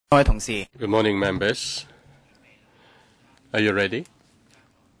Good morning, members. Are you ready?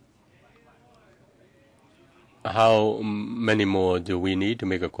 How many more do we need to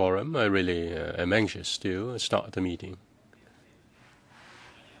make a quorum? I really am anxious to start the meeting.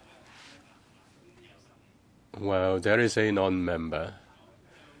 Well, there is a non-member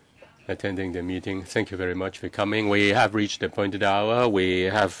attending the meeting. Thank you very much for coming. We have reached the appointed hour. We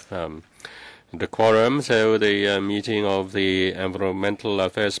have the quorum, so the meeting of the Environmental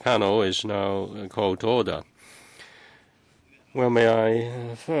Affairs Panel is now called to order. Well, may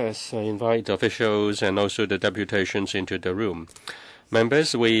I first invite officials and also the deputations into the room.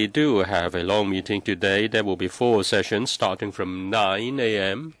 Members, we do have a long meeting today. There will be 4 sessions starting from 9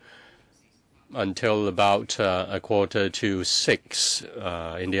 a.m. until about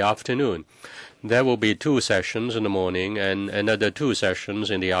 5:45 in the afternoon. There will be 2 sessions in the morning and another 2 sessions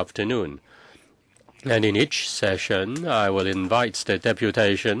in the afternoon. And in each session, I will invite the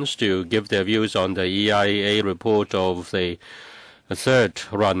deputations to give their views on the EIA report of the third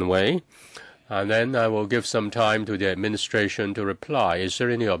runway. And then I will give some time to the administration to reply. Is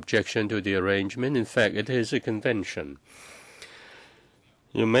there any objection to the arrangement? In fact, it is a convention.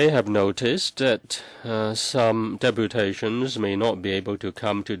 You may have noticed that some deputations may not be able to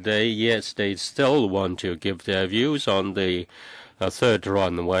come today, yet they still want to give their views on the third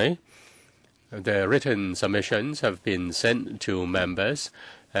runway. The written submissions have been sent to members,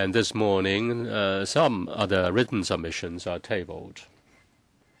 and this morning some other written submissions are tabled.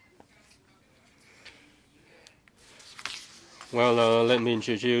 Well, let me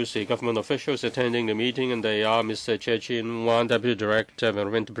introduce the government officials attending the meeting, and they are Mr. Pt1, Deputy Director of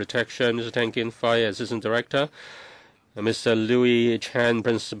Environmental Protection, Mr. Tang Kin-fai, Assistant Director, Mr. Louis Chan,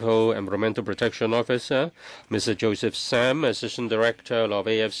 Principal Environmental Protection Officer, Mr. Joseph Sam, Assistant Director of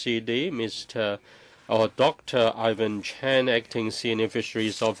AFCD, Dr. Ivan Chan, Acting Senior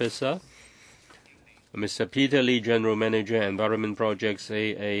Fisheries Officer, Mr. Peter Lee, General Manager, Environment Projects,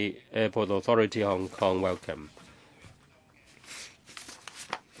 AA Airport Authority, Hong Kong. Welcome.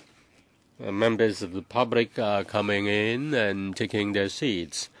 Members of the public are coming in and taking their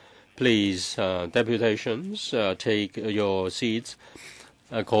seats. Please, deputations, take your seats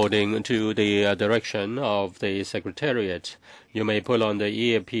according to the direction of the Secretariat. You may pull on the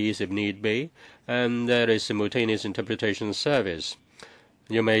earpiece if need be, and there is simultaneous interpretation service.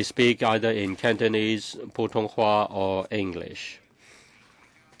 You may speak either in Cantonese, Putonghua, or English.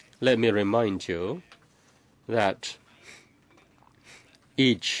 Let me remind you that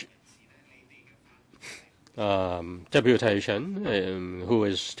each deputation who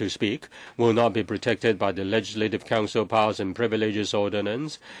is to speak will not be protected by the Legislative Council Powers and Privileges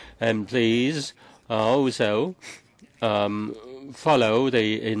Ordinance. And please also follow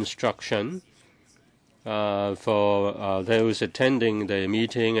the instruction for those attending the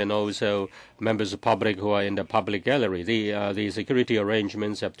meeting and also members of the public who are in the public gallery. The security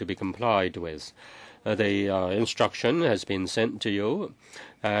arrangements have to be complied with. The instruction has been sent to you,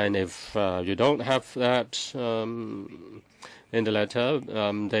 and if you don't have that in the letter,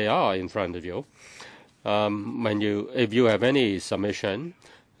 they are in front of you. If you have any submission,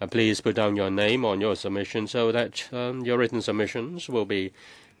 please put down your name on your submission so that your written submissions will be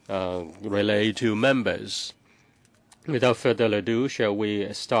relayed to members. Without further ado, shall we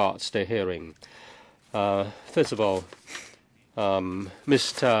start the hearing? First of all,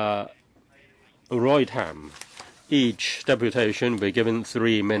 Mr. Roytham. Each deputation will be given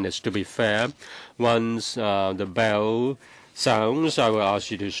 3 minutes. To be fair, once the bell sounds, I will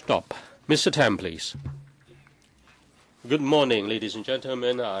ask you to stop. Mr. Tam, please. Good morning, ladies and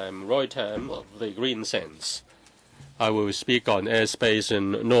gentlemen. I am Roytham of the Green Sense. I will speak on airspace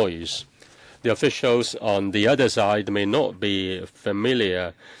and noise. The officials on the other side may not be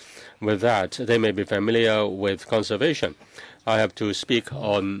familiar with that. They may be familiar with conservation. I have to speak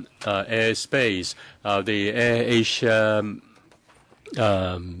on airspace. The AirAsia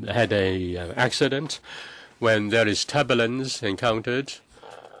had an accident when there is turbulence encountered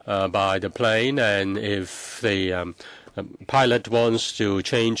by the plane, and if the pilot wants to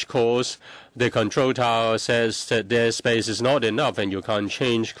change course, the control tower says that the airspace is not enough and you can't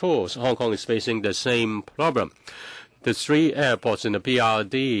change course. Hong Kong is facing the same problem. The 3 airports in the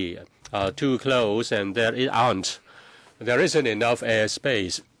PRD are too close, and there isn't enough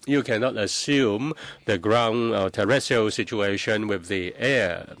airspace. You cannot assume the ground terrestrial situation with the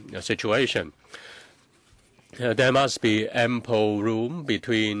air situation. There must be ample room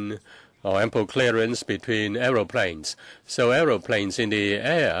between, or ample clearance between aeroplanes. So aeroplanes in the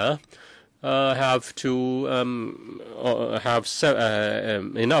air have to have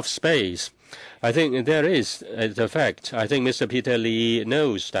enough space I think there is the fact. I think Mr. Peter Lee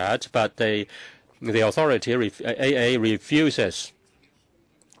knows that, but the authority, AA, refuses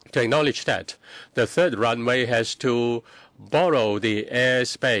to acknowledge that the third runway has to borrow the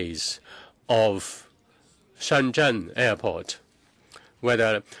airspace of Shenzhen Airport,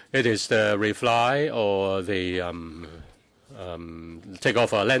 whether it is the refly or the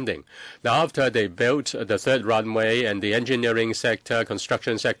takeoff or landing. Now, after they built the third runway and the engineering sector,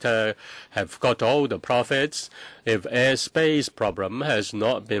 construction sector have got all the profits, if airspace problem has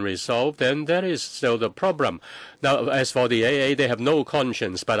not been resolved, then there is still the problem. Now, as for the AA, they have no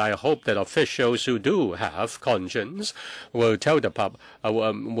conscience, but I hope that officials who do have conscience will tell the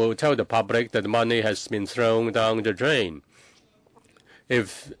public that money has been thrown down the drain.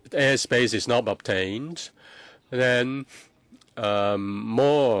 If airspace is not obtained, then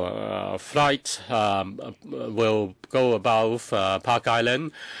more flights will go above Park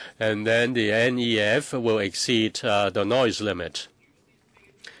Island, and then the NEF will exceed the noise limit.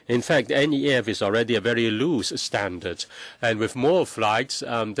 In fact, NEF is already a very loose standard, and with more flights,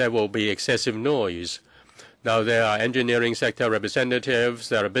 there will be excessive noise. Now, there are engineering sector representatives,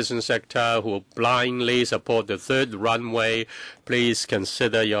 there are business sector who blindly support the third runway. Please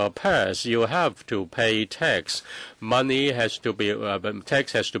consider your purse. You have to pay tax. Money has to be,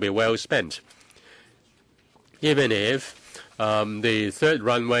 tax has to be well spent. Even if the third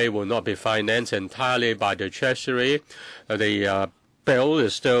runway will not be financed entirely by the Treasury, the bill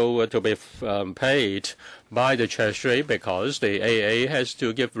is still to be paid by the Treasury because the AA has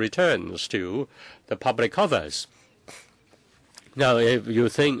to give returns to the public coffers. Now, if you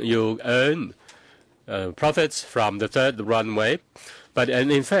think you earn profits from the third runway, but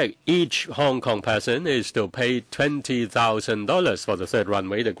in fact, each Hong Kong person is to pay $20,000 for the third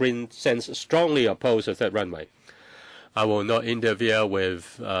runway. The Green Sense strongly oppose the third runway. I will not interfere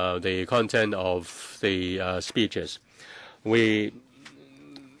with the content of the speeches. We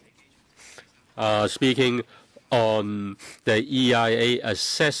are speaking on the EIA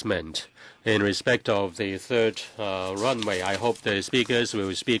assessment in respect of the third runway. I hope the speakers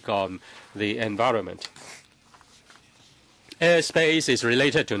will speak on the environment. Airspace is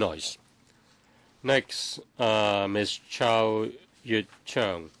related to noise. Next, Ms. Chow Yut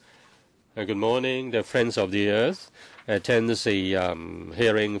Chang. Good morning. The Friends of the Earth attends the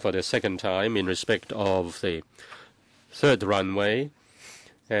hearing for the second time in respect of the third runway.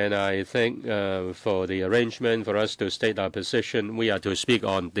 And I think for the arrangement for us to state our position, we are to speak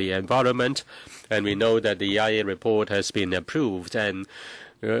on the environment. And we know that the EIA report has been approved. And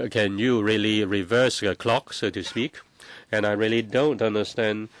can you really reverse the clock, so to speak? And I really don't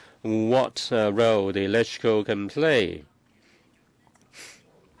understand what role the LegCo can play.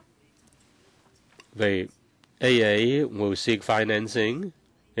 The AA will seek financing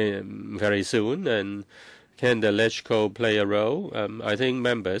very soon, and can the LegCo play a role? I think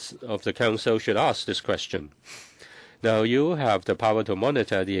members of the Council should ask this question. Now, you have the power to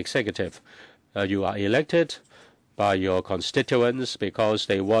monitor the executive. You are elected by your constituents because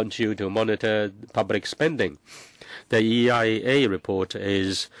they want you to monitor public spending. The EIA report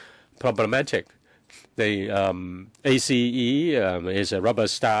is problematic. The ACE is a rubber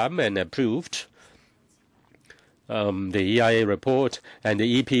stamp and approved. The EIA report and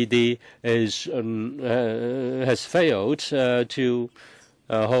the EPD has failed to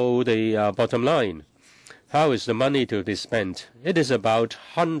hold the bottom line. How is the money to be spent? It is about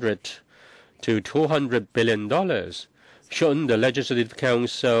 $100 to $200 billion. Shouldn't the Legislative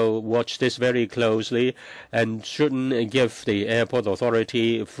Council watch this very closely and shouldn't give the airport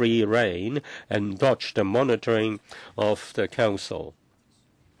authority free rein and dodge the monitoring of the Council?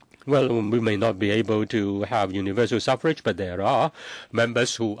 Well, we may not be able to have universal suffrage, but there are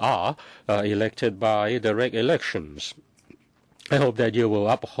members who are elected by direct elections. I hope that you will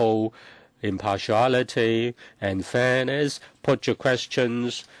uphold impartiality and fairness, put your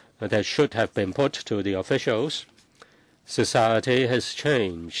questions that should have been put to the officials. Society has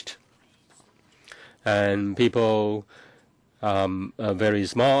changed, and people are very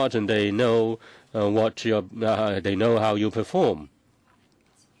smart, and they know they know how you perform.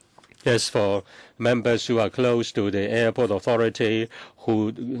 As for members who are close to the airport authority,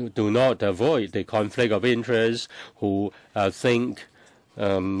 who do not avoid the conflict of interest, who think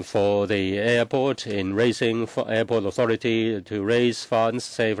for the airport in raising for airport authority to raise funds,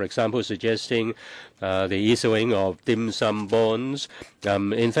 say, for example, suggesting the issuing of dim sum bonds.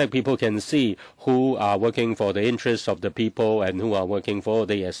 In fact, people can see who are working for the interests of the people and who are working for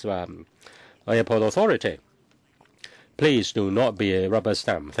the airport authority. Please do not be a rubber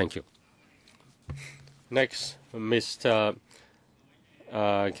stamp. Thank you. Next, Mr.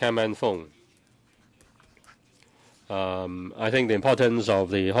 Cameron Fong. I think the importance of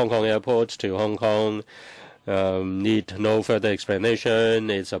the Hong Kong airport to Hong Kong need no further explanation.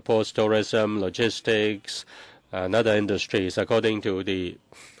 It supports tourism, logistics, and other industries. According to the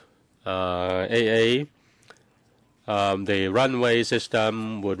AA, the runway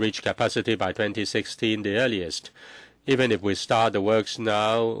system would reach capacity by 2016, the earliest. Even if we start the works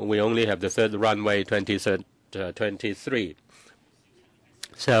now, we only have the third runway 2023.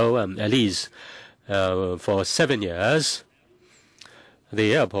 So at least for 7 years,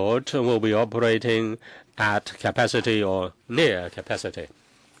 the airport will be operating at capacity or near capacity.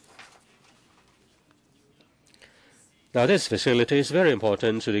 Now, this facility is very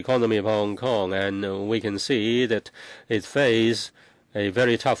important to the economy of Hong Kong, and we can see that it faced a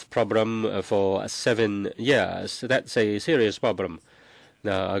very tough problem for 7 years. That's a serious problem.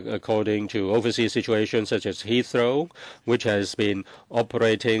 Now, according to overseas situations such as Heathrow, which has been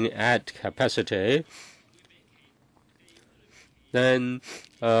operating at capacity, then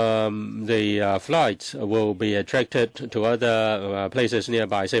the flights will be attracted to other places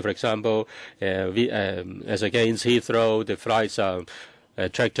nearby. Say, for example, as against Heathrow, the flights are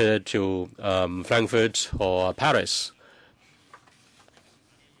attracted to Frankfurt or Paris.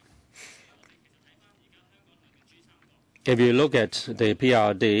 If you look at the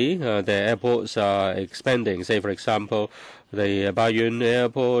PRD, the airports are expanding. Say, for example, the Baiyun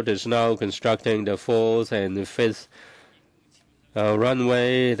Airport is now constructing the 4th and 5th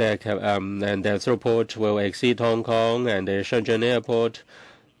runway, and their throughput will exceed Hong Kong, and the Shenzhen Airport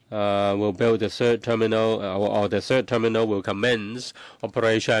will build the 3rd terminal, or the 3rd terminal will commence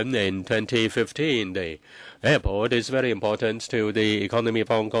operation in 2015. The airport is very important to the economy of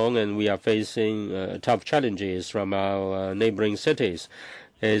Hong Kong, and we are facing tough challenges from our neighboring cities.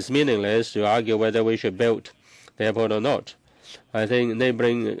 It's meaningless to argue whether we should build the airport or not. I think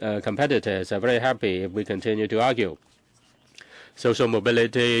neighboring competitors are very happy if we continue to argue. Social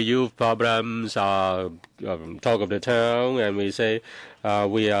mobility, youth problems are talk of the town, and we say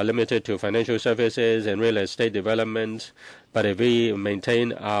we are limited to financial services and real estate development. But if we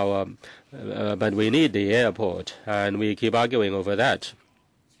maintain our, but we need the airport, and we keep arguing over that.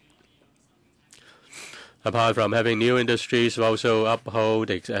 Apart from having new industries, we also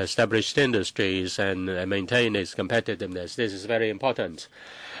uphold established industries and maintain its competitiveness. This is very important.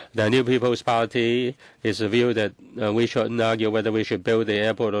 The New People's Party is the view that we shouldn't argue whether we should build the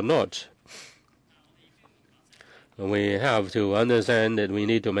airport or not. We have to understand that we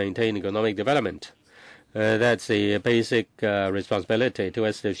need to maintain economic development. That's the basic responsibility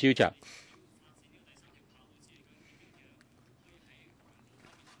towards the future.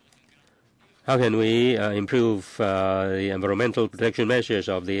 How can we improve the environmental protection measures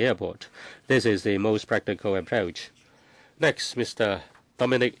of the airport? This is the most practical approach. Next, Mr.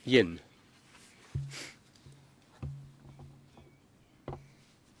 Dominic YIN.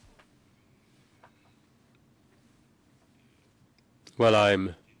 Well,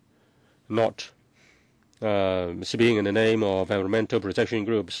 I'm not speaking in the name of environmental protection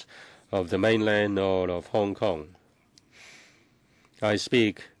groups of the mainland or of Hong Kong. I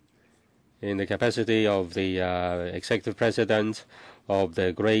speak in the capacity of the executive president of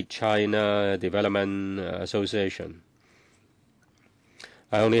the Great China Development Association.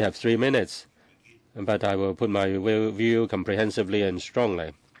 I only have 3 minutes, but I will put my view comprehensively and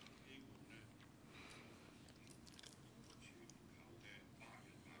strongly.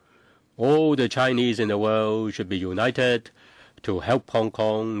 All the Chinese in the world should be united to help Hong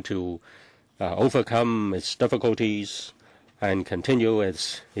Kong to overcome its difficulties and continue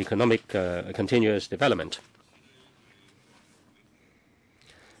its economic continuous development.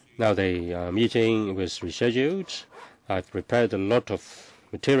 Now the meeting was rescheduled. I've prepared a lot of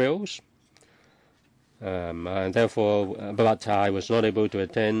materials, and therefore, but I was not able to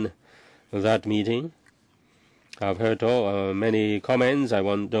attend that meeting. I've heard many comments. I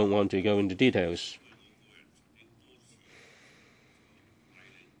don't want to go into details.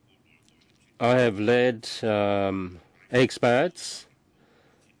 I have led experts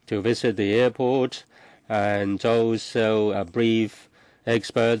to visit the airport and also brief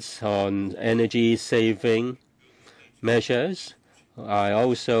experts on energy-saving measures. I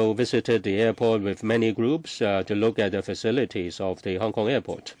also visited the airport with many groups to look at the facilities of the Hong Kong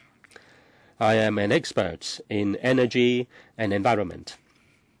airport. I am an expert in energy and environment.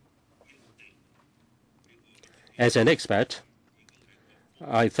 As an expert,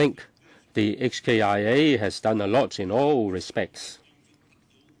 I think the HKIA has done a lot in all respects.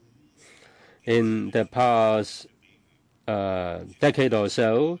 In the past decade or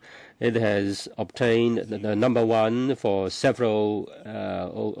so, it has obtained the #1 for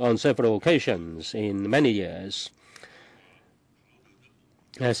on several occasions in many years.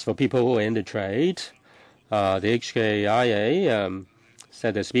 As for people who are in the trade, the HKIA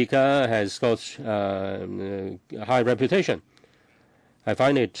said the speaker has got a high reputation. I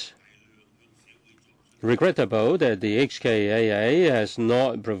find it regrettable that the HKIA has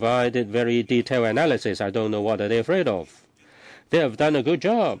not provided very detailed analysis. I don't know what they're afraid of. They have done a good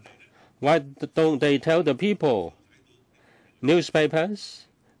job. Why don't they tell the people? Newspapers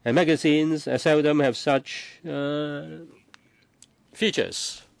and magazines seldom have such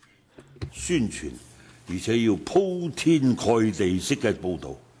features. 宣傳，而且要鋪天蓋地式嘅報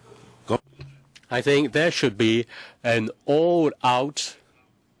導。I think there should be an all-out,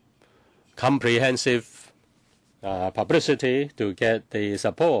 comprehensive publicity to get the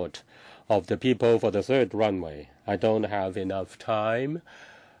support of the people for the third runway. I don't have enough time.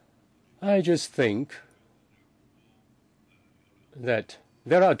 I just think that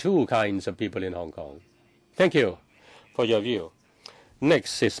there are two kinds of people in Hong Kong. Thank you for your view.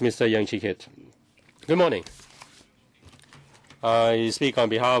 Next is Mr. Yang Chi-kit. Good morning. I speak on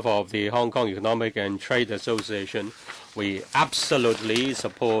behalf of the Hong Kong Economic and Trade Association. We absolutely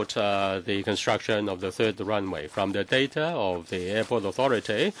support the construction of the third runway. From the data of the Airport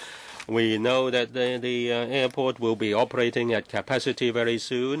Authority, we know that the airport will be operating at capacity very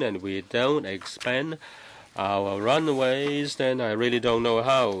soon, and we don't expand our runways, then I really don't know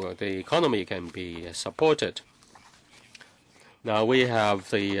how the economy can be supported. Now we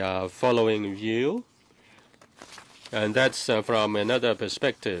have the following view, and that's from another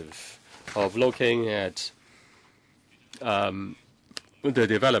perspective of looking at the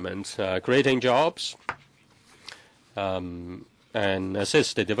development, creating jobs, and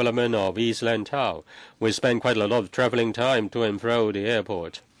assist the development of East Lantau. We spend quite a lot of traveling time to and fro the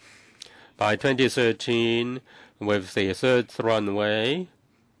airport. By 2013, with the third runway,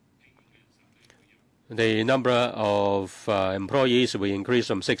 the number of employees will increase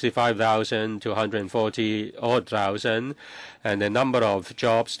from 65,000 to 140,000, and the number of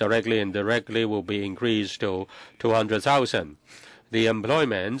jobs directly and indirectly will be increased to 200,000. The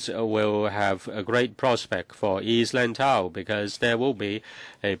employment will have a great prospect for East Lantau because there will be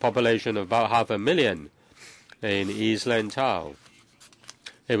a population of about 500,000 in East Lantau.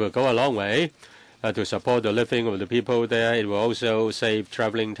 It will go a long way to support the living of the people there. It will also save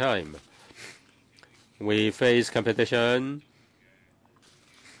traveling time. We face competition.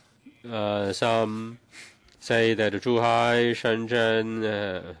 Some say that Zhuhai,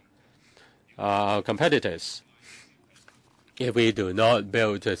 Shenzhen are competitors. If we do not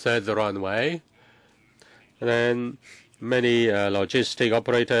build a third runway, then many logistic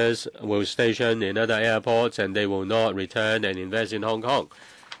operators will station in other airports and they will not return and invest in Hong Kong.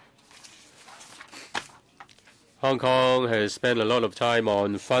 Hong Kong has spent a lot of time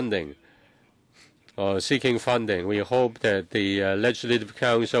on funding or seeking funding. We hope that the Legislative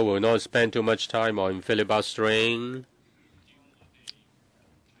Council will not spend too much time on filibustering.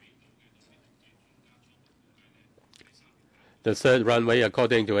 The third runway,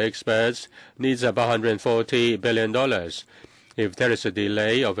 according to experts, needs about $140 billion. If there is a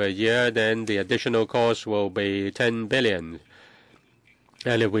delay of a year, then the additional cost will be $10 billion.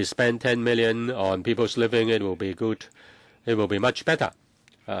 And if we spend $10 million on people's living, it will be good. It will be much better.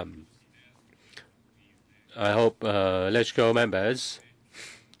 I hope LegCo members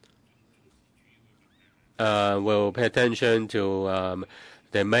will pay attention to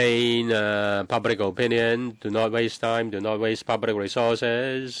the main public opinion. Do not waste time, do not waste public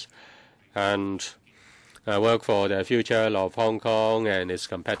resources, and work for the future of Hong Kong and its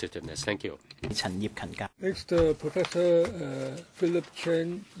competitiveness. Thank you. Next, Professor Philip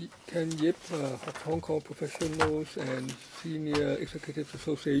Ken Yip of Hong Kong Professionals and Senior Executives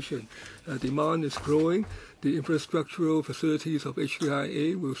Association. Demand is growing. The infrastructural facilities of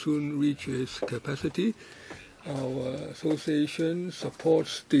HKIA will soon reach its capacity. Our association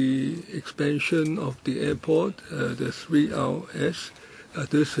supports the expansion of the airport, the 3RS.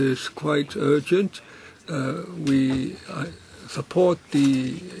 This is quite urgent. We support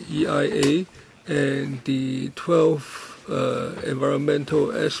the EIA and the 12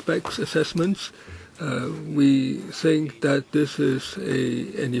 environmental aspects assessments. We think that this is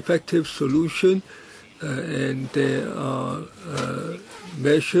an effective solution, and there are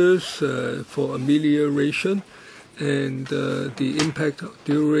measures for amelioration, and the impact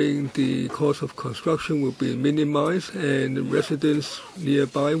during the course of construction will be minimized, and residents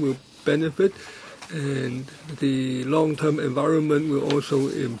nearby will benefit, and the long-term environment will also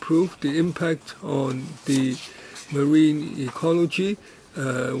improve. The impact on the marine ecology,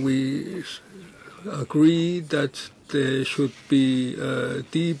 we agree that there should be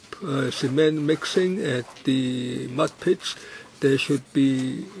deep cement mixing at the mud pits there should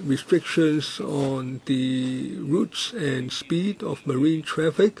be restrictions on the routes and speed of marine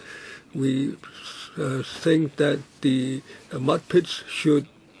traffic. We think that the mud pits should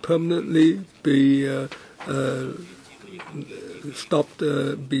permanently be stopped,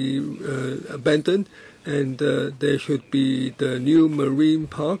 be abandoned, and there should be the new marine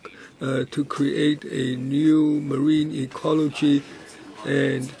park to create a new marine ecology,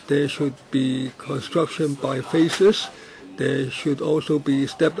 and there should be construction by phases. There should also be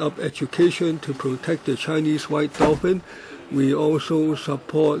stepped-up education to protect the Chinese white dolphin. We also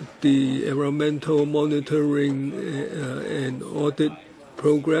support the environmental monitoring and audit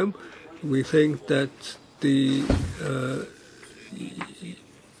program. We think that the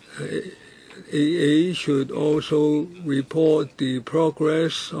AA should also report the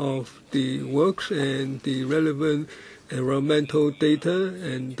progress of the works and the relevant environmental data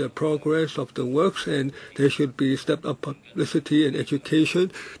and the progress of the works, and there should be stepped-up publicity and education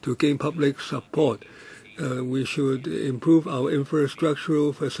to gain public support. We should improve our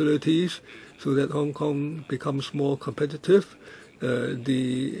infrastructural facilities so that Hong Kong becomes more competitive.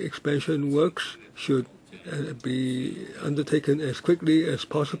 The expansion works should be undertaken as quickly as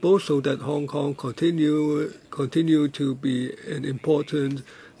possible so that Hong Kong continue to be an important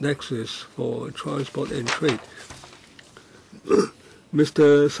nexus for transport and trade.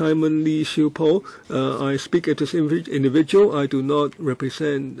 Mr. Simon Lee Siu Po, I speak as an individual. I do not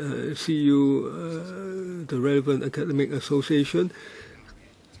represent CU, the relevant academic association.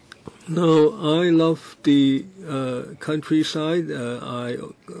 Now, I love the countryside. I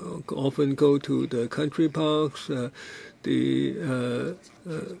often go to the country parks, the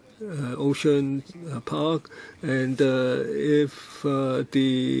ocean park, and if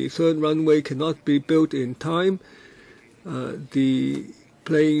the third runway cannot be built in time, the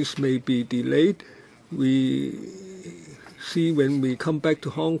planes may be delayed. We see when we come back to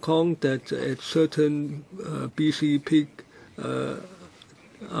Hong Kong that at certain BC peak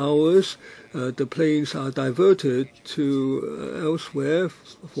hours, the planes are diverted to elsewhere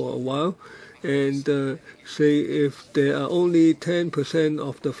for a while, and say if there are only 10%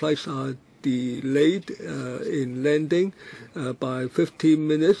 of the flights are delayed in landing by 15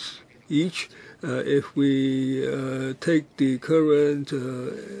 minutes each. If we take the current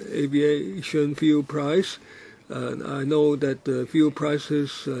aviation fuel price, I know that the fuel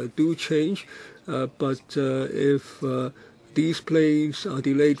prices do change, but if these planes are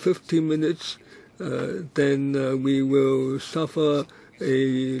delayed 15 minutes, then we will suffer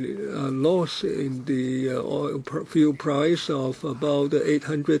a loss in the oil fuel price of about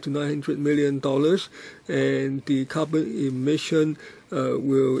 $800 to $900 million, and the carbon emission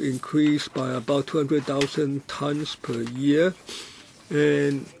will increase by about 200,000 tons per year.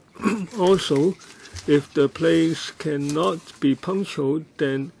 And also, if the planes cannot be punctual,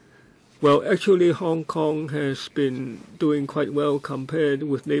 then, well, actually Hong Kong has been doing quite well compared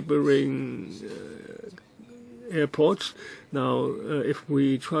with neighboring airports. Now, if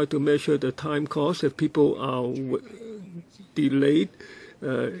we try to measure the time cost, if people are delayed,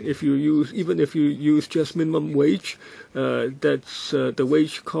 even if you use just minimum wage, that's the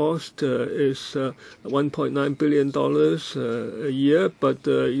wage cost is $1.9 billion a year. But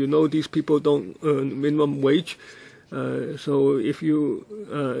you know, these people don't earn minimum wage, so if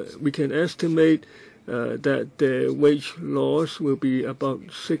we can estimate that the wage loss will be about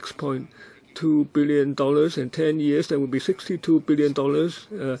 $6.2 billion in 10 years. That will be $62 billion,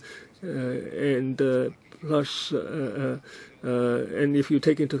 and plus, and if you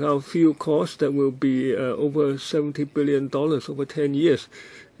take into account fuel costs, that will be over $70 billion over 10 years.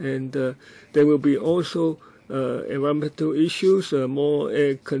 And there will be also environmental issues, more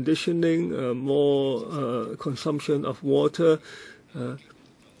air conditioning, more consumption of water,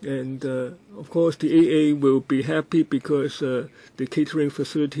 and of course the AA will be happy because the catering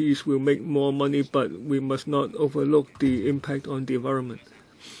facilities will make more money, but we must not overlook the impact on the environment.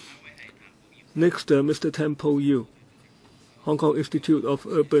 Next, Mr. Temple Yu, Hong Kong Institute of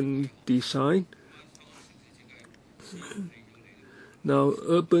Urban Design. Now,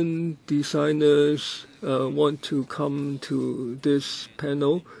 urban designers want to come to this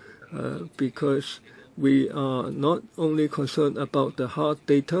panel because we are not only concerned about the hard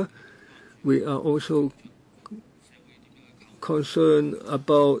data, we are also concerned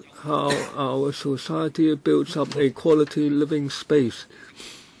about how our society builds up a quality living space.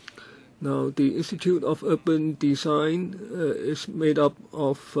 Now, the Institute of Urban Design is made up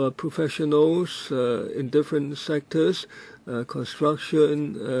of professionals in different sectors.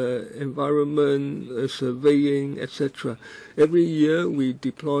 construction, environment, surveying, etc. Every year we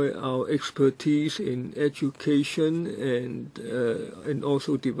deploy our expertise in education and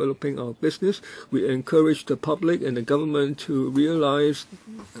also developing our business. We encourage the public and the government to realize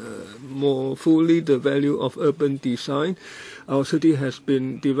more fully the value of urban design. Our city has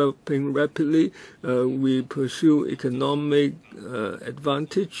been developing rapidly. We pursue economic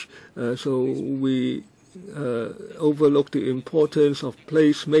advantage, so we overlook the importance of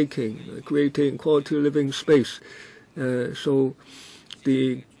place making, creating quality living space. So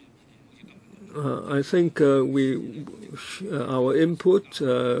I think our input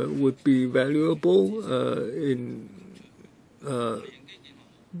would be valuable in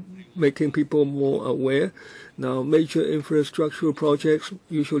making people more aware. Now, major infrastructural projects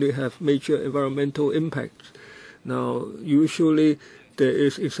usually have major environmental impacts. Now, usually there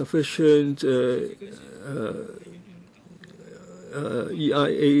is insufficient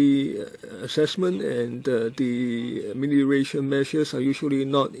EIA assessment, and the mitigation measures are usually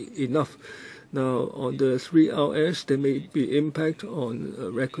not enough. Now, on the 3RS, there may be impact on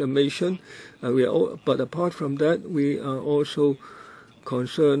reclamation. But apart from that, we are also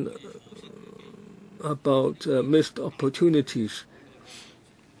concerned about missed opportunities.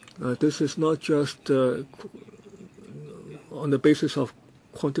 This is not just on the basis of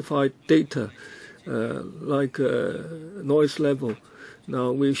quantified data, like noise level.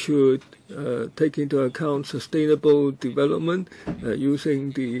 Now, we should take into account sustainable development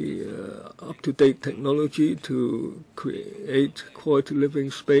using the up-to-date technology to create quality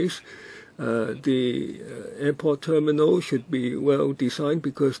living space. The airport terminal should be well designed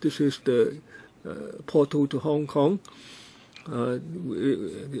because this is the portal to Hong Kong.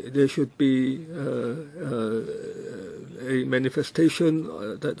 There should be a manifestation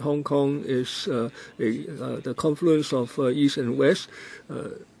that Hong Kong is the confluence of East and West.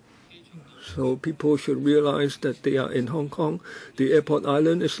 So people should realize that they are in Hong Kong. The airport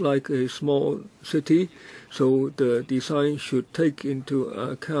island is like a small city, so the design should take into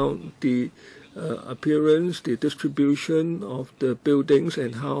account the appearance, the distribution of the buildings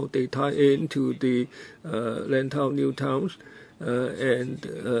and how they tie into the Lantau new towns. And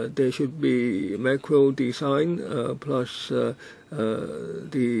there should be macro design plus the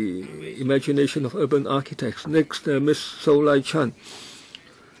imagination of urban architects. Next, Ms. Solai Chan.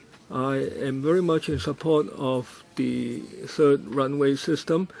 I am very much in support of the third runway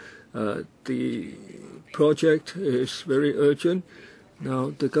system. The project is very urgent.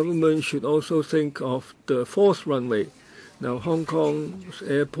 Now, the government should also think of the fourth runway. Now, Hong Kong's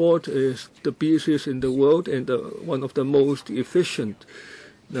airport is the busiest in the world and one of the most efficient.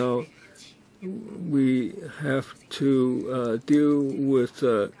 Now, we have to deal with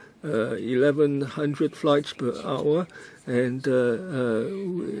 1,100 flights per hour, and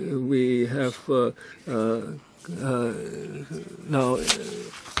we have now,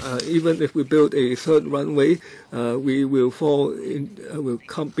 even if we build a third runway, we will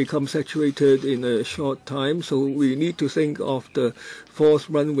become saturated in a short time. So we need to think of the fourth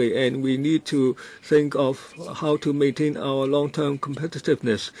runway, and we need to think of how to maintain our long-term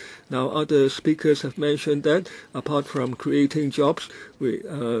competitiveness. Now, other speakers have mentioned that apart from creating jobs, we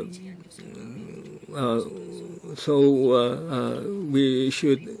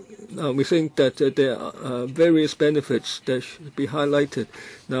should. We think that there are various benefits that should be highlighted.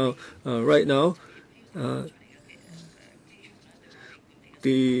 Now, right now,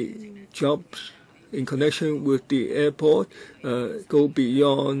 the jobs in connection with the airport go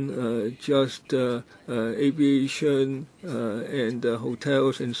beyond just aviation and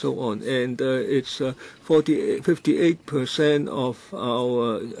hotels and so on. And it's 58% of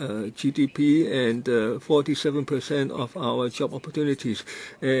our GDP and 47% of our job opportunities.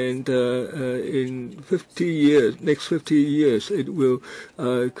 And in 50 years, next 50 years, it will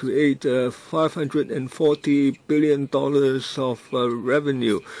create $540 billion of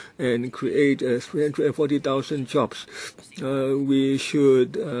revenue and create 340,000 jobs. We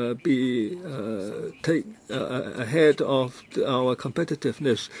should be ahead of our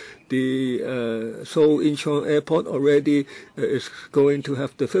competitiveness. The Seoul Incheon Airport already is going to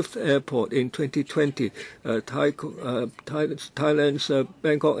have the fifth airport in 2020. Thailand's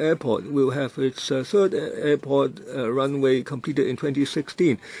Bangkok Airport will have its third airport runway completed in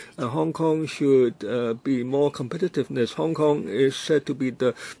 2016. Hong Kong should be more competitiveness. Hong Kong is said to be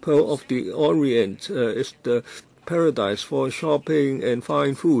the Pearl of the Orient. It's the paradise for shopping and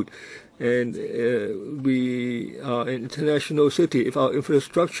fine food. And we are an international city. If our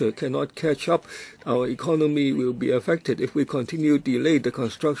infrastructure cannot catch up, our economy will be affected. If we continue to delay, the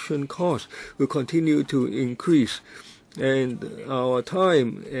construction costs will continue to increase. and our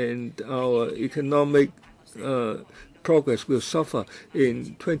time and our economic progress will suffer.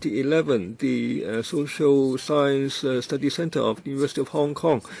 In 2011, the Social Science Study Center of the University of Hong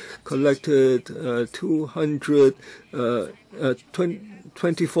Kong collected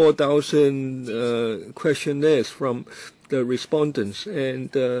 24,000 questionnaires from the respondents,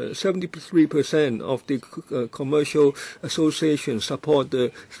 and 73% of the commercial associations support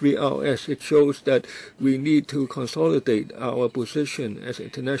the 3RS. It shows that we need to consolidate our position as an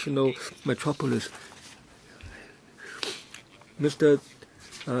international metropolis. Mr.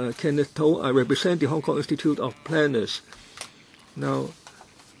 Kenneth To, I represent the Hong Kong Institute of Planners. Now,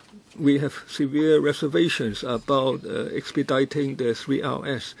 we have severe reservations about expediting the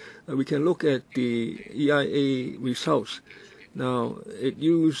 3RS. We can look at the EIA results. Now, it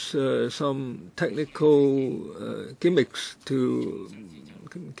used some technical gimmicks to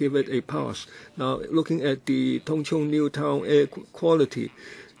give it a pass. Now, looking at the Tung Chung New Town air quality,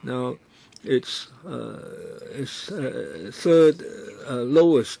 now it's third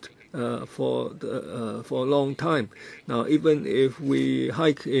lowest for a long time. Now, even if we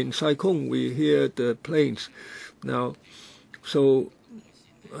hike in Sai Kung, we hear the planes. Now, so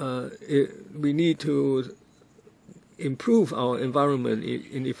we need to improve our environment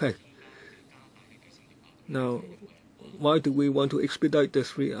in effect. Now, why do we want to expedite the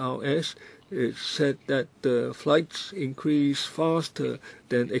 3RS? It's said that the flights increase faster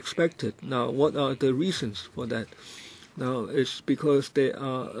than expected. Now, what are the reasons for that? Now, it's because there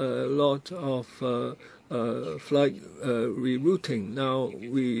are a lot of flight rerouting. Now,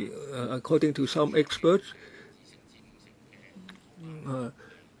 according to some experts,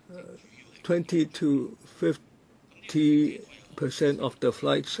 20 to 50% of the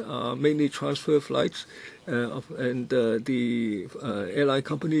flights are mainly transfer flights, and the airline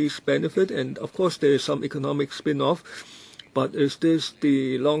companies benefit, and of course there is some economic spin-off. But is this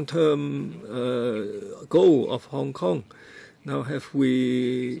the long-term goal of Hong Kong? Now, have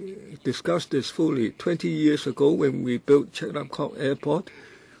we discussed this fully? 20 years ago, when we built Chek Lap Kok Airport,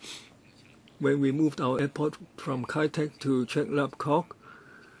 when we moved our airport from Kai Tak to Chek Lap Kok,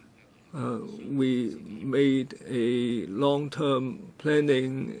 we made a long-term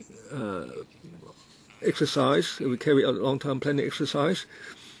planning exercise. We carried out a long-term planning exercise,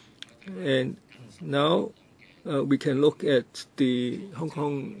 and now we can look at the Hong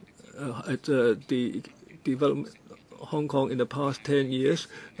Kong, at the development of Hong Kong in the past 10 years.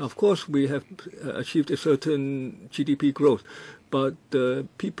 Of course, we have achieved a certain GDP growth, but the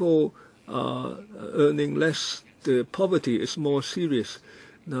people are earning less. The poverty is more serious.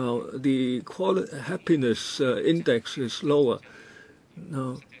 Now, the happiness index is lower.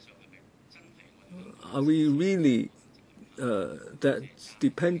 Now, are we really that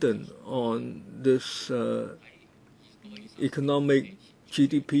dependent on this economic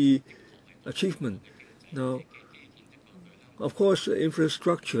GDP achievement? Now, of course,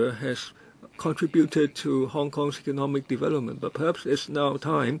 infrastructure has contributed to Hong Kong's economic development, but perhaps it's now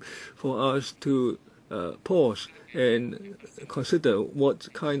time for us to pause and consider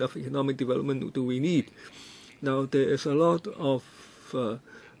what kind of economic development do we need. Now, there is a lot of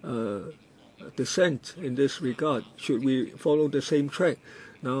dissent in this regard. Should we follow the same track?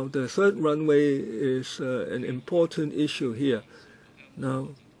 Now, the third runway is an important issue here. Now,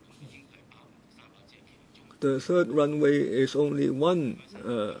 the third runway is only one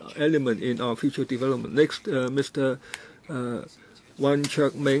element in our future development. Next, Mr. Wan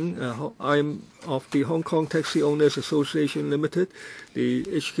Chak Meng. I'm of the Hong Kong Taxi Owners Association Limited. The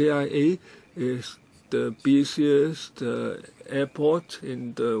HKIA is the busiest airport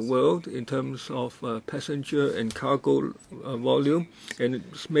in the world in terms of passenger and cargo volume, and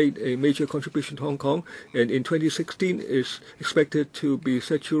it's made a major contribution to Hong Kong, and in 2016 is expected to be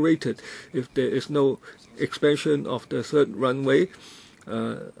saturated if there is no expansion of the third runway.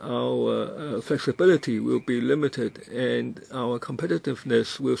 Our flexibility will be limited, and our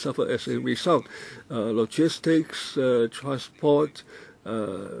competitiveness will suffer as a result. Logistics, transport,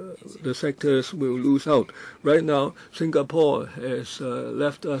 the sectors will lose out. Right now, Singapore has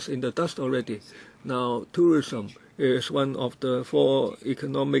left us in the dust already. Now, tourism is one of the 4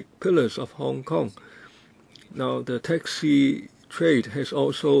 economic pillars of Hong Kong. Now, the taxi trade has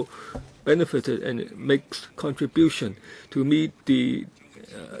also benefited and makes contribution to meet the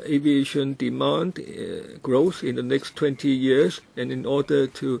aviation demand growth in the next 20 years, and in order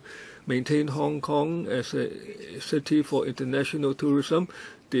to maintain Hong Kong as a city for international tourism,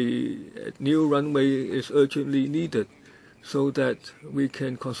 the new runway is urgently needed so that we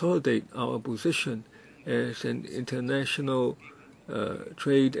can consolidate our position as an international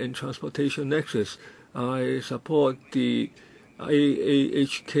trade and transportation nexus. I support the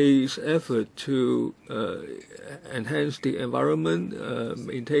AAHK's effort to enhance the environment,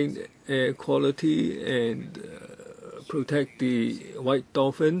 maintain air quality, and protect the white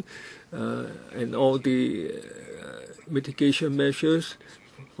dolphin, and all the mitigation measures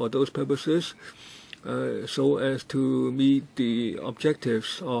for those purposes, so as to meet the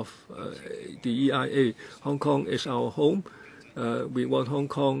objectives of the EIA. Hong Kong is our home. We want Hong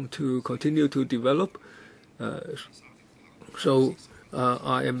Kong to continue to develop. So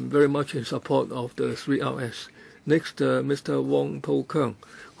I am very much in support of the 3RS. Next, Mr. Wong Po Kang.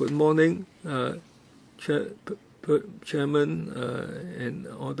 Good morning, Chairman and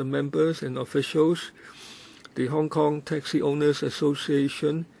all the members and officials. The Hong Kong Taxi Owners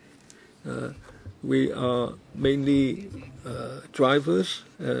Association, we are mainly drivers,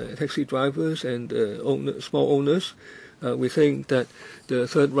 taxi drivers and small owners. We think that the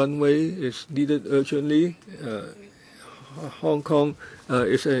third runway is needed urgently. Hong Kong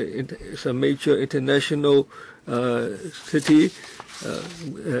is a major international city.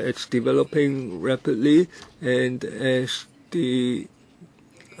 It's developing rapidly, and as the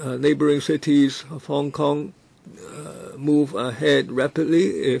neighboring cities of Hong Kong move ahead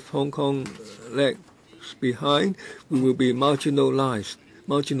rapidly, if Hong Kong lags behind, we will be marginalized.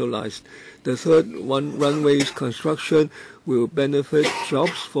 The third runway's construction will benefit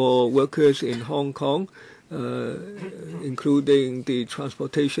jobs for workers in Hong Kong, including the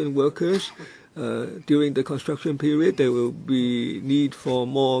transportation workers. During the construction period, there will be need for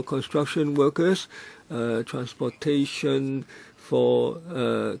more construction workers, transportation for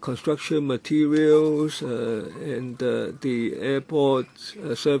construction materials, and the airport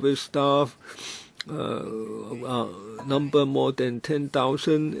service staff number more than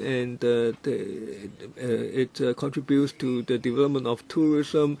 10,000, and it contributes to the development of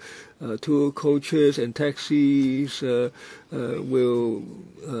tourism. Tour coaches and taxis the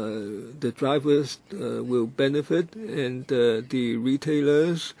drivers will benefit, and the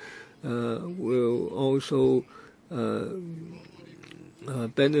retailers will also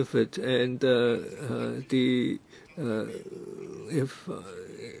benefit. And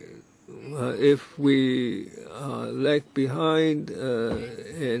if we lag behind,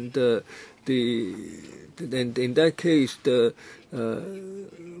 and in that case, the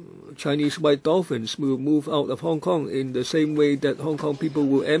Chinese white dolphins will move out of Hong Kong in the same way that Hong Kong people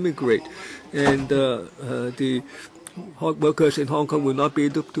will emigrate, and the workers in Hong Kong will not be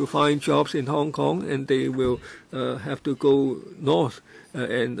able to find jobs in Hong Kong, and they will have to go north,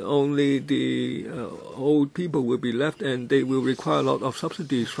 and only the old people will be left, and they will require a lot of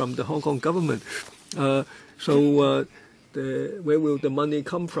subsidies from the Hong Kong government. Where will the money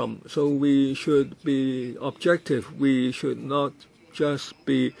come from? So we should be objective. We should not just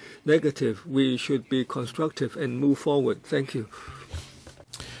be negative. We should be constructive and move forward. Thank you.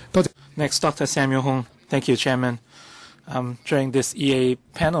 Next, Dr. Samuel Hung. Thank you, Chairman. During this EA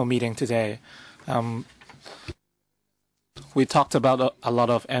panel meeting today, we talked about a lot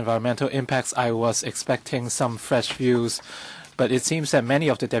of environmental impacts. I was expecting some fresh views, but it seems that many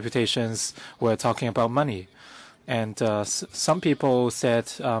of the deputations were talking about money. And some people said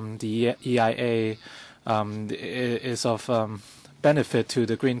the EIA is of benefit to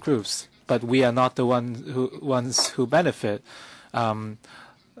the green groups, but we are not the ones who benefit.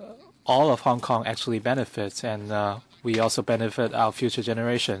 All of Hong Kong actually benefits, and we also benefit our future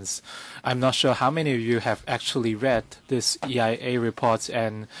generations. I'm not sure how many of you have actually read this EIA report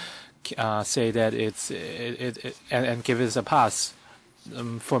and say that and give it a pass.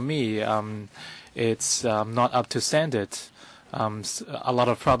 For me, it's not up to standard. A lot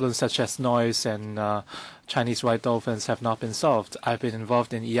of problems such as noise and Chinese white dolphins have not been solved. I've been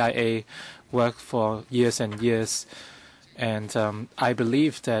involved in EIA work for years and years, and I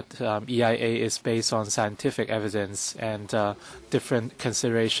believe that EIA is based on scientific evidence, and different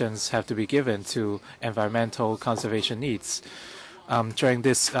considerations have to be given to environmental conservation needs. During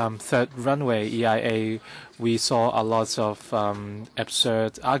this third runway EIA, we saw a lot of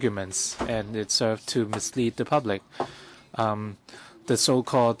absurd arguments, and it served to mislead the public. The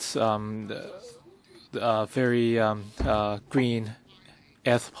so-called very green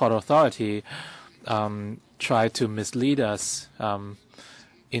Airport Authority tried to mislead us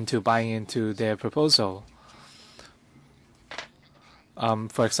into buying into their proposal.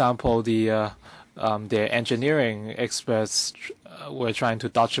 For example, their engineering experts were trying to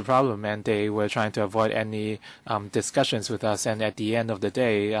dodge the problem, and they were trying to avoid any discussions with us. And at the end of the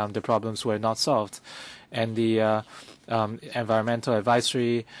day, the problems were not solved. And the Environmental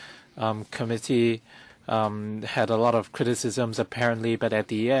Advisory Committee had a lot of criticisms apparently, but at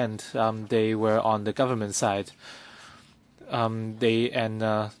the end they were on the government side.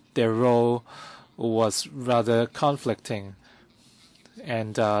 Their role was rather conflicting,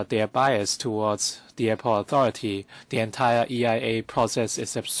 and they are biased towards the airport authority. The entire EIA process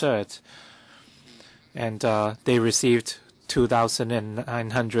is absurd, and they received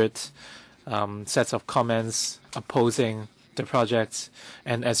 2,900 sets of comments opposing the project.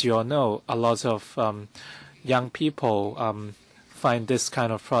 And as you all know, a lot of young people find this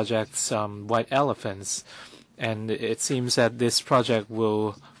kind of projects white elephants, and it seems that this project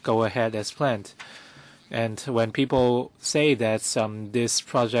will go ahead as planned. And when people say that this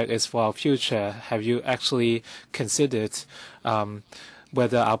project is for our future, have you actually considered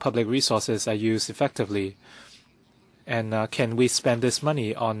whether our public resources are used effectively? And can we spend this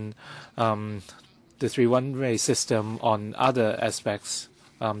money on the Three-Runway System on other aspects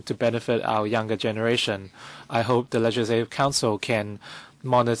to benefit our younger generation? I hope the Legislative Council can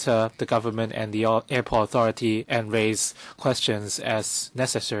monitor the government and the airport authority and raise questions as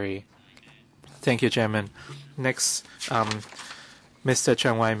necessary. Thank you, Chairman. Next, Mr.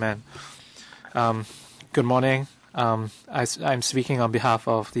 Cheng Wai-man. Good morning. I'm speaking on behalf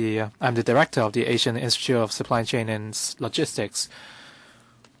of I'm the director of the Asian Institute of Supply Chain and Logistics.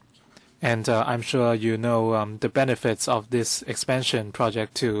 And I'm sure you know the benefits of this expansion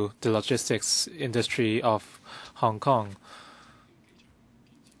project to the logistics industry of Hong Kong.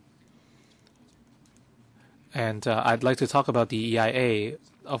 And I'd like to talk about the EIA.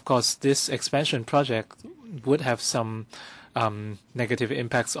 Of course, this expansion project would have some negative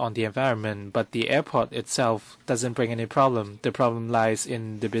impacts on the environment, but the airport itself doesn't bring any problem. The problem lies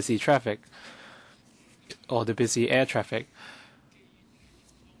in the busy traffic or the busy air traffic.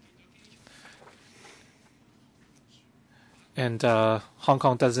 And Hong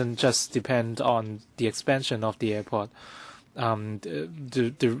Kong doesn't just depend on the expansion of the airport.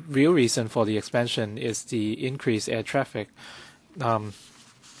 The real reason for the expansion is the increased air traffic.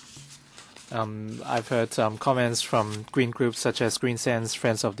 I've heard comments from green groups such as Green Sense,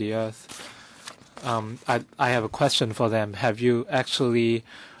 Friends of the Earth. I have a question for them. Have you actually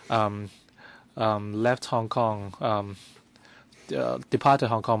left Hong Kong, departed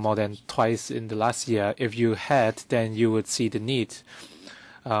Hong Kong more than twice in the last year? If you had, then you would see the need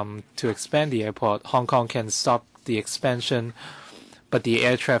to expand the airport. Hong Kong can stop the expansion, but the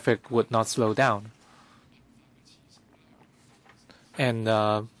air traffic would not slow down. And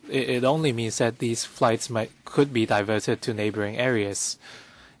it only means that these flights could be diverted to neighboring areas.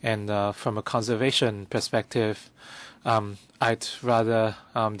 And from a conservation perspective, I'd rather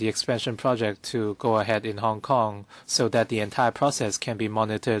the expansion project to go ahead in Hong Kong so that the entire process can be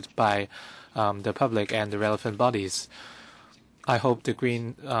monitored by the public and the relevant bodies. I hope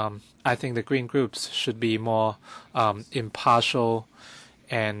I think the green groups should be more impartial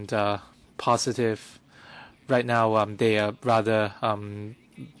and positive. Right now, they are rather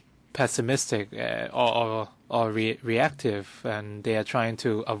pessimistic or reactive, and they are trying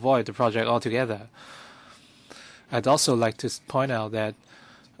to avoid the project altogether. I'd also like to point out that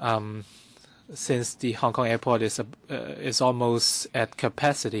since the Hong Kong airport is almost at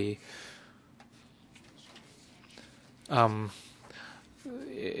capacity,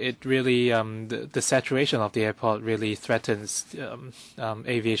 it really the saturation of the airport really threatens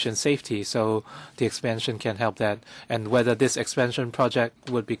aviation safety. So the expansion can help that. And whether this expansion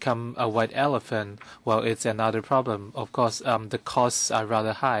project would become a white elephant, well, it's another problem. Of course, the costs are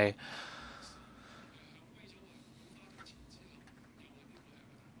rather high.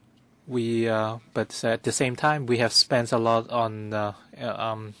 But at the same time, we have spent a lot on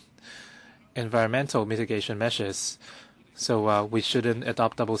environmental mitigation measures. So we shouldn't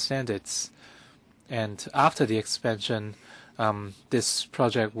adopt double standards. And after the expansion, this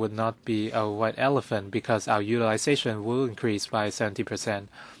project would not be a white elephant because our utilization will increase by 70%.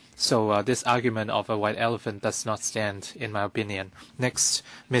 So this argument of a white elephant does not stand, in my opinion. Next,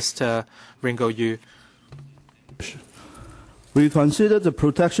 Mr. Ringo Yu. We consider the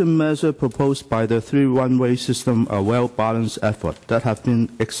protection measure proposed by the Three-Runway System a well-balanced effort that have been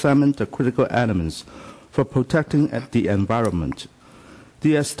examined the critical elements for protecting the environment.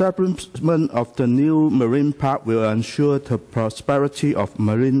 The establishment of the new marine park will ensure the prosperity of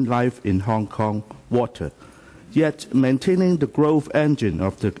marine life in Hong Kong water, yet maintaining the growth engine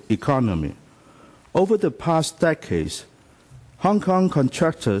of the economy. Over the past decades, Hong Kong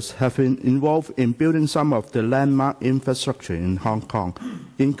contractors have been involved in building some of the landmark infrastructure in Hong Kong,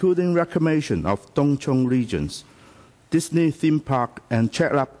 including reclamation of Tung Chung regions, Disney theme park, and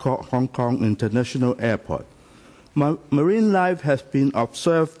Check Lap Hong Kong International Airport. Marine life has been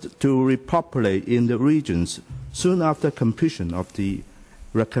observed to repopulate in the regions soon after completion of the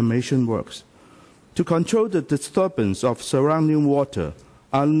reclamation works. To control the disturbance of surrounding water,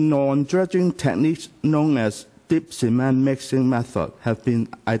 a non-dredging technique known as deep cement mixing method have been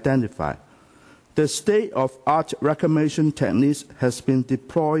identified. The state-of-art reclamation techniques has been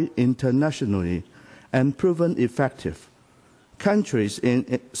deployed internationally and proven effective. Countries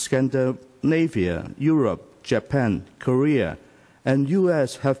in Scandinavia, Europe, Japan, Korea, and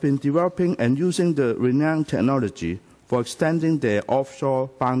US have been developing and using the renowned technology for extending their offshore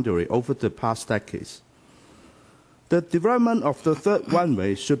boundary over the past decades. The development of the third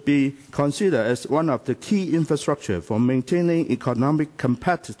runway should be considered as one of the key infrastructure for maintaining economic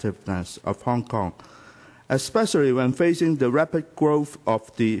competitiveness of Hong Kong, especially when facing the rapid growth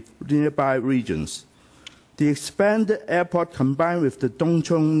of the nearby regions. The expanded airport combined with the Tung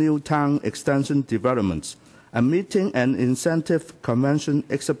Chung New Town extension developments, a meeting and incentive convention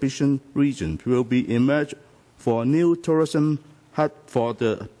exhibition region will be emerged for a new tourism hub for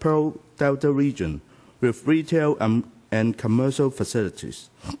the Pearl Delta region with retail and commercial facilities.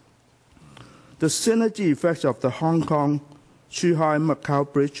 The synergy effects of the Hong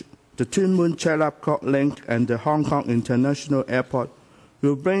Kong-Zhuhai-Macau Bridge, the Tuen Mun Chet-Lap Kok Link, and the Hong Kong International Airport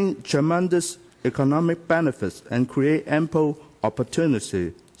will bring tremendous economic benefits and create ample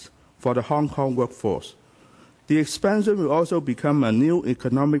opportunities for the Hong Kong workforce. The expansion will also become a new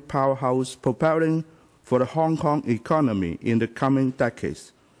economic powerhouse propelling for the Hong Kong economy in the coming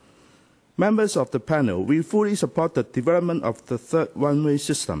decades. Members of the panel, we fully support the development of the third runway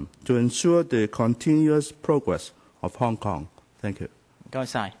system to ensure the continuous progress of Hong Kong. Thank you. 唔該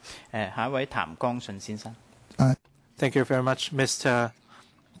晒。下一位譚江順先生。Thank you very much, Mr.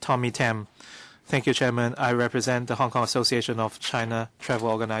 Tommy Tam. Thank you, Chairman. I represent the Hong Kong Association of China Travel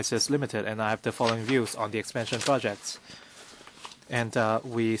Organizers Limited, and I have the following views on the expansion projects. And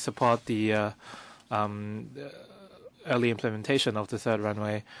we support the early implementation of the third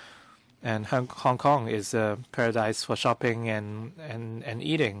runway. And Hong Kong is a paradise for shopping and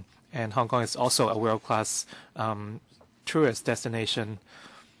eating. And Hong Kong is also a world-class tourist destination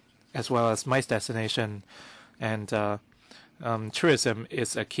as well as MICE destination. And tourism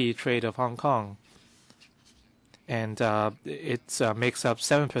is a key trade of Hong Kong. And it makes up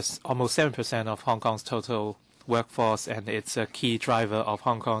almost 7% of Hong Kong's total workforce, and it's a key driver of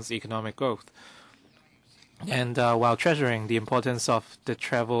Hong Kong's economic growth. And while treasuring the importance of the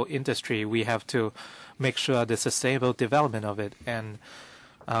travel industry, we have to make sure the sustainable development of it. And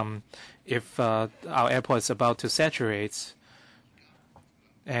if our airport is about to saturate,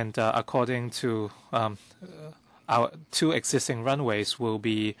 and according to our 2 existing runways will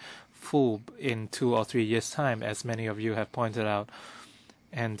be full in 2 or 3 years' time, as many of you have pointed out.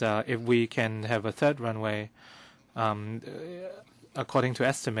 And if we can have a third runway, according to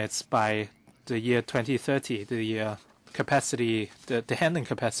estimates, by the year 2030, the capacity, the handling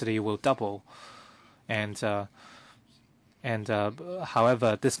capacity will double. And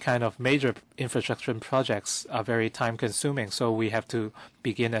however, this kind of major infrastructure projects are very time-consuming, so we have to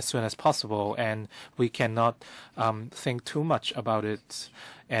begin as soon as possible, and we cannot think too much about it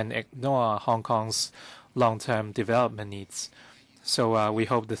and ignore Hong Kong's long-term development needs. So we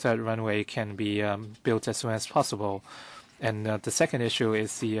hope the third runway can be built as soon as possible. And the second issue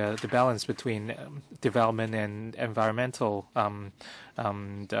is the balance between development and environmental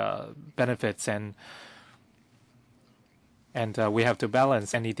benefits, and we have to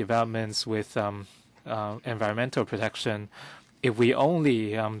balance any developments with environmental protection. If we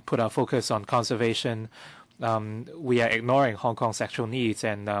only put our focus on conservation, we are ignoring Hong Kong's actual needs,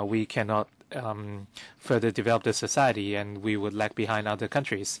 and we cannot further develop the society, and we would lag behind other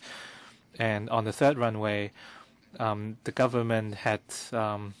countries. And on the third runway, the government had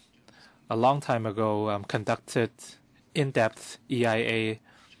a long time ago conducted in-depth EIA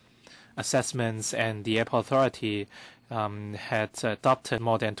assessments, and the airport authority had adopted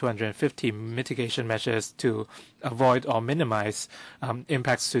more than 250 mitigation measures to avoid or minimize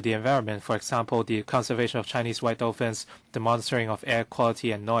impacts to the environment. For example, the conservation of Chinese white dolphins, the monitoring of air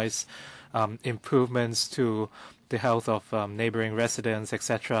quality and noise, improvements to the health of neighboring residents,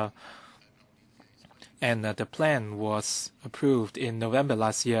 etc. And the plan was approved in November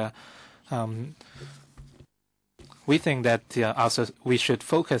last year. We think that also we should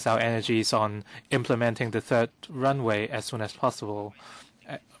focus our energies on implementing the third runway as soon as possible,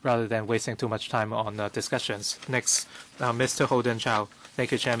 rather than wasting too much time on discussions. Next, Mr. Holden Chow.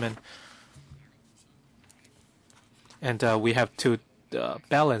 Thank you, Chairman. And we have to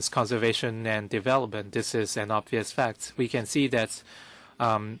balance conservation and development. This is an obvious fact. We can see that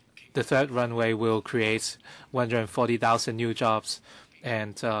the third runway will create 140,000 new jobs,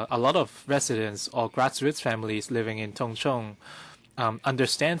 and a lot of residents or grassroots families living in Tongchong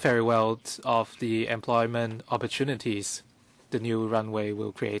understand very well of the employment opportunities the new runway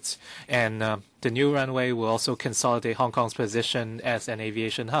will create. And the new runway will also consolidate Hong Kong's position as an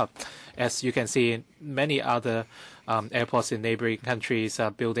aviation hub. As you can see, many other airports in neighboring countries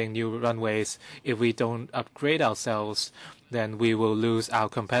are building new runways. If we don't upgrade ourselves, then we will lose our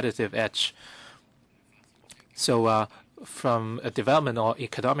competitive edge. So from a development or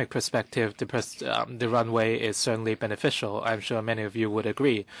economic perspective, the runway is certainly beneficial. I'm sure many of you would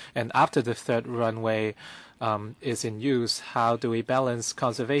agree. And after the third runway is in use, how do we balance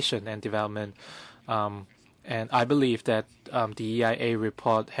conservation and development? And I believe that the EIA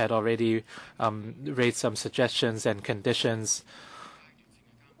report had already raised some suggestions and conditions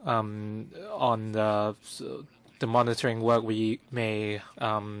on the monitoring work we may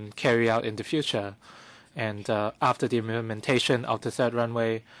carry out in the future. And after the implementation of the third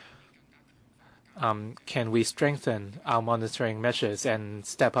runway, can we strengthen our monitoring measures and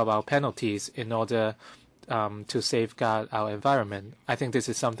step up our penalties in order to safeguard our environment? I think this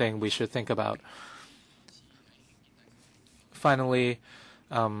is something we should think about. Finally,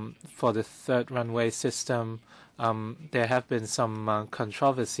 for the third runway system, there have been some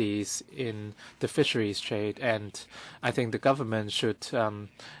controversies in the fisheries trade, and I think the government should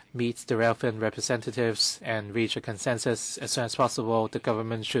meet the relevant representatives and reach a consensus as soon as possible. The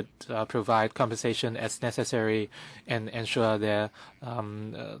government should provide compensation as necessary and ensure the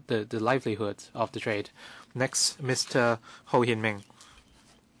livelihood of the trade. Next, Mr. Ho Hin Ming.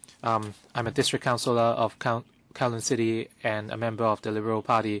 I'm a district councillor of Kowloon City and a member of the Liberal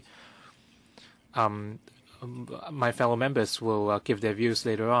Party. My fellow members will give their views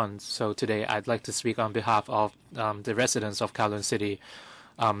later on. So today I'd like to speak on behalf of the residents of Kowloon City.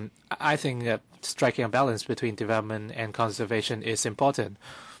 I think that striking a balance between development and conservation is important.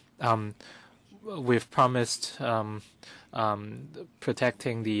 We've promised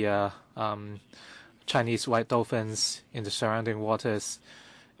protecting the Chinese white dolphins in the surrounding waters,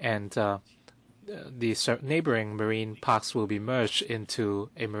 and the neighboring marine parks will be merged into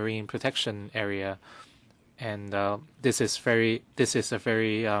a marine protection area. And this is a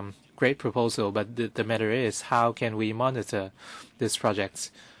very great proposal, but the matter is, how can we monitor these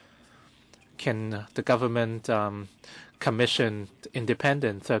projects? Can the government commission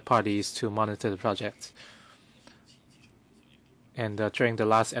independent third parties to monitor the projects? And during the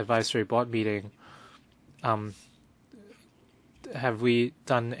last advisory board meeting, have we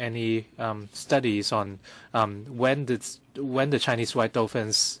done any studies on when the Chinese white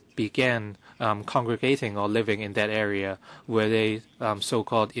dolphins began congregating or living in that area? Were they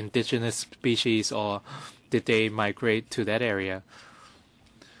so-called indigenous species, or did they migrate to that area?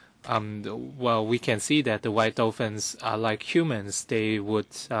 Well, we can see that the white dolphins are like humans. They would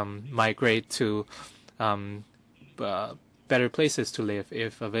migrate to better places to live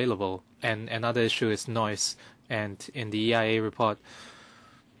if available. And another issue is noise. And in the EIA report,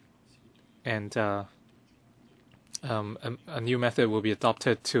 and a new method will be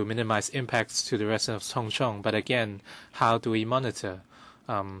adopted to minimize impacts to the residents of Tongchong. But again, how do we monitor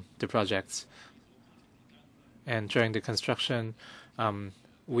the projects? And during the construction,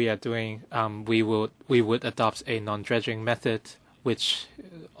 we would adopt a non-dredging method, which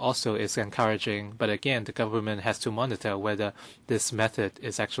also is encouraging. But again, the government has to monitor whether this method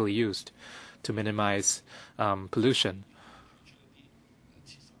is actually used to minimize pollution.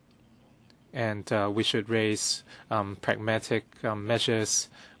 And we should raise pragmatic measures.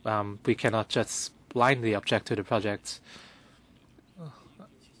 We cannot just blindly object to the projects.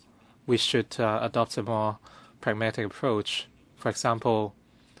 We should adopt a more pragmatic approach. For example,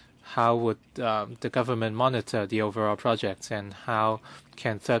 how would the government monitor the overall projects, and how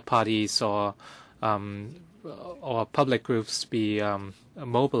can third parties or public groups be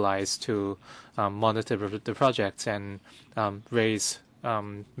mobilized to monitor the projects and raise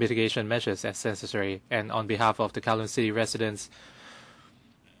mitigation measures as necessary? And on behalf of the Kowloon City residents,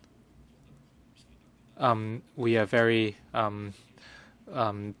 we are very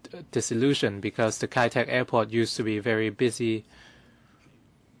disillusioned because the Kai Tak airport used to be very busy.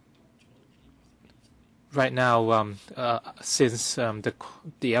 Right now, since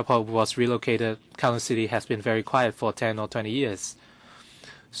the airport was relocated, Kowloon City has been very quiet for 10 or 20 years.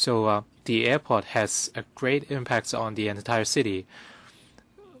 So the airport has a great impact on the entire city.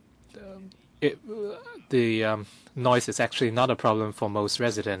 The noise is actually not a problem for most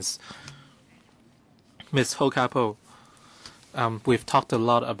residents. Ms. Ho Ka-po, we've talked a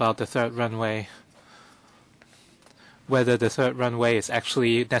lot about the third runway. whether the third runway is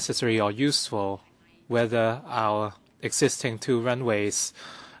actually necessary or useful, whether our existing 2 runways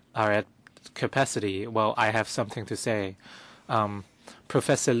are at capacity. Well, I have something to say.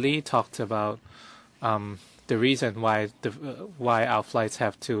 Professor Lee talked about the reason why our flights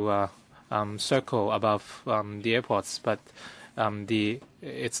have to circle above the airports, but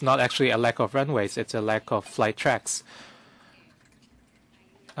it's not actually a lack of runways; it's a lack of flight tracks.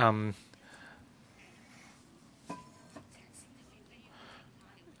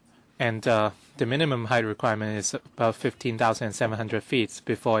 And the minimum height requirement is about 15,700 feet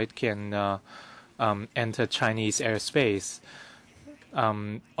before it can enter Chinese airspace,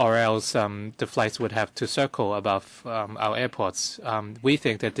 or else the flights would have to circle above our airports. We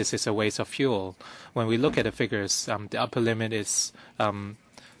think that this is a waste of fuel. When we look at the figures, the upper limit is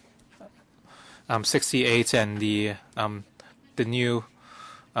 68, and the new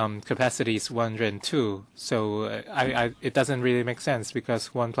capacity is 102. So it doesn't really make sense,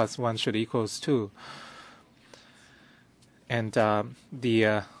 because 1 + 1 should equals 2. And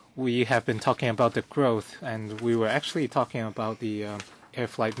we have been talking about the growth, and we were actually talking about the air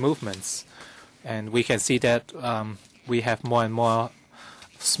flight movements. And we can see that we have more and more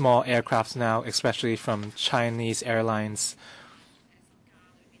small aircrafts now, especially from Chinese airlines.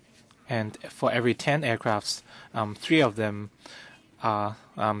 And for every 10 aircrafts, 3 of them are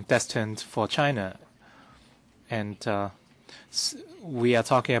destined for China. And we are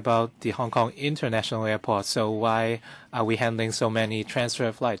talking about the Hong Kong International Airport. So why are we handling so many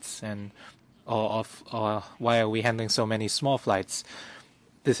transfer flights, or why are we handling so many small flights?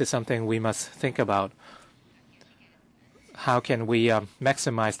 This is something we must think about. How can we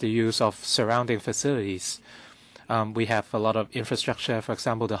maximize the use of surrounding facilities? We have a lot of infrastructure, for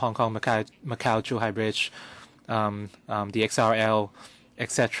example, the Hong Kong-Macau-Zhuhai Bridge, the XRL,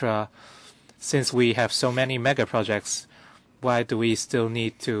 etc. Since we have so many mega projects, why do we still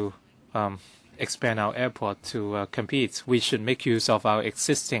need to expand our airport to compete? We should make use of our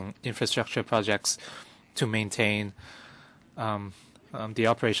existing infrastructure projects to maintain the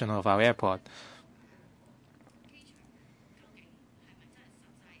operation of our airport.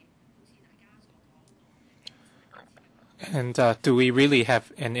 And do we really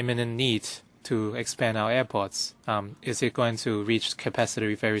have an imminent need to expand our airports? Is it going to reach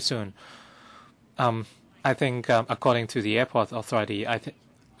capacity very soon? I think, according to the airport authority, I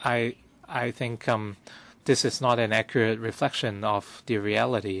think this is not an accurate reflection of the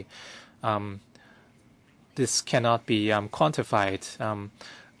reality. This cannot be quantified.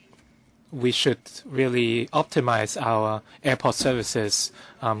 We should really optimize our airport services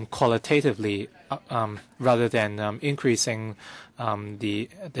qualitatively rather than increasing the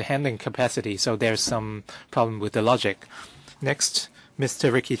handling capacity. So there's some problem with the logic. Next,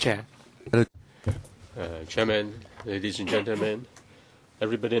 Mr. Ricky Chair. Chairman, ladies and gentlemen,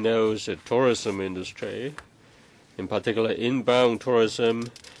 everybody knows the tourism industry, in particular inbound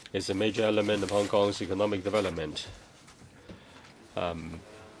tourism, is a major element of Hong Kong's economic development.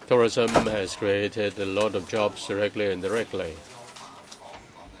 Tourism has created a lot of jobs directly and indirectly.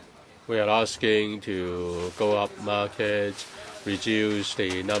 We are asking to go up market, reduce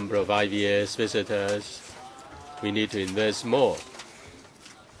the number of IVS visitors. We need to invest more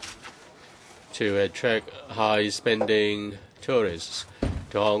to attract high-spending tourists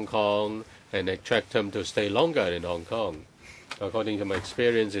to Hong Kong and attract them to stay longer in Hong Kong. According to my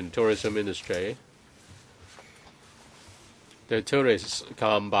experience in the tourism industry, the tourists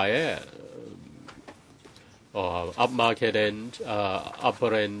come by air, or upmarket end,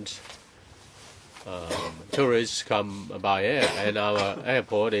 upper end tourists come by air, and our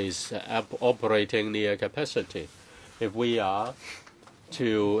airport is operating near capacity. If we are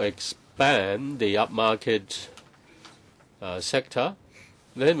to expand the upmarket sector,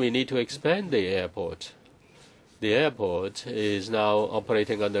 then we need to expand the airport. The airport is now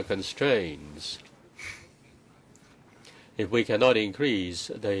operating under constraints. If we cannot increase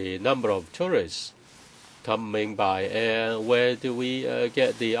the number of tourists coming by air, where do we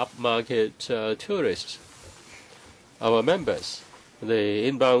get the upmarket tourists? Our members, the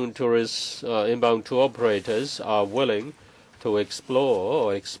inbound tourists, inbound tour operators are willing to explore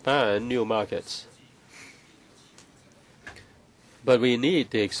or expand new markets. But we need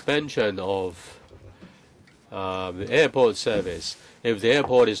the expansion of the airport service. If the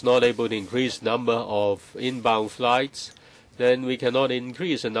airport is not able to increase the number of inbound flights, then we cannot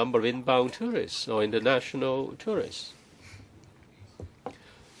increase the number of inbound tourists or international tourists.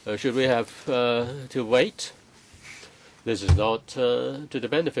 Should we have to wait? This is not to the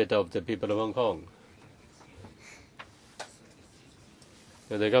benefit of the people of Hong Kong.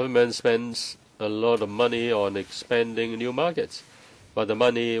 The government spends a lot of money on expanding new markets, but the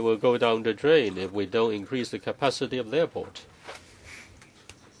money will go down the drain if we don't increase the capacity of the airport.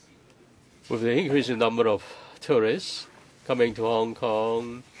 With the increasing number of tourists coming to Hong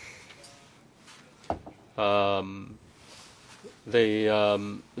Kong,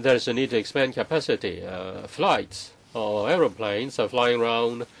 there's a need to expand capacity. Flights or aeroplanes are flying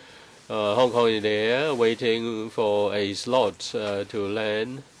around Hong Kong in the air, waiting for a slot to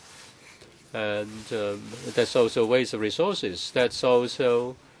land, and that's also waste of resources. That's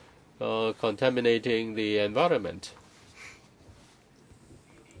also contaminating the environment.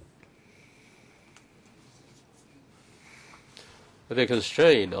 The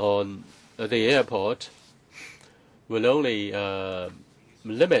constraint on the airport will only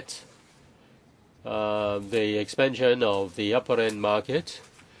limit the expansion of the upper end market,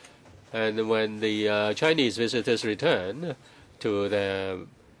 and when the Chinese visitors return to their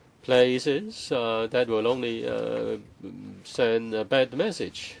places, that will only send a bad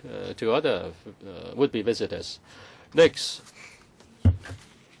message to other would-be visitors. Next,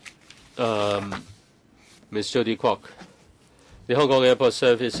 Ms. Jody Kwok. The Hong Kong Airport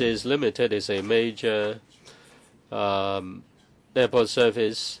Services Limited is a major airport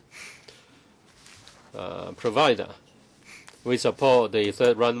service provider. We support the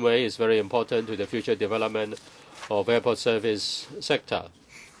third runway. It's very important to the future development of airport service sector.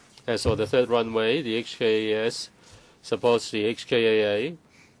 As for the third runway, the HKAS supports the HKAA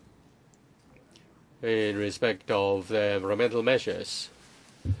in respect of the environmental measures.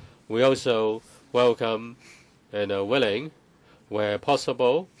 We also welcome and are willing, where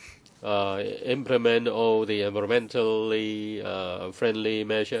possible, implement all the environmentally friendly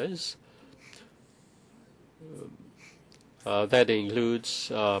measures. That includes,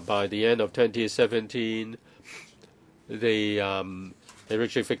 by the end of 2017, the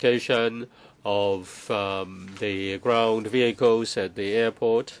electrification of the ground vehicles at the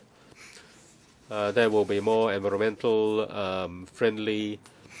airport. There will be more environmental friendly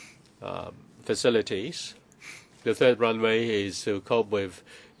facilities. The third runway is to cope with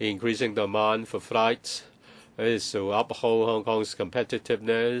increasing demand for flights. It is to uphold Hong Kong's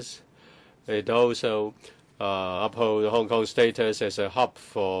competitiveness. It also uphold Hong Kong's status as a hub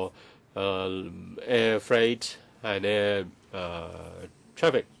for air freight and air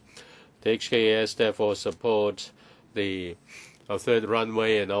traffic. The HKAS therefore support the third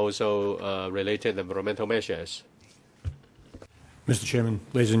runway and also related environmental measures. Mr. Chairman,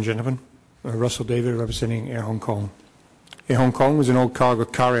 ladies and gentlemen, Russell David representing Air Hong Kong. Air Hong Kong is an old cargo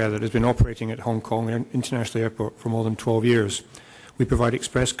carrier that has been operating at Hong Kong International Airport for more than 12 years. We provide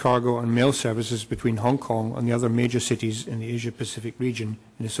express cargo and mail services between Hong Kong and the other major cities in the Asia-Pacific region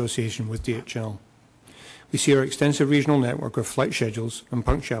in association with DHL. We see our extensive regional network of flight schedules and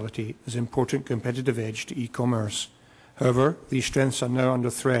punctuality as an important competitive edge to e-commerce. However, these strengths are now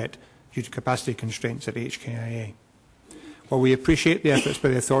under threat due to capacity constraints at HKIA. While we appreciate the efforts by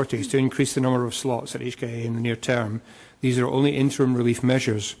the authorities to increase the number of slots at HKIA in the near term, these are only interim relief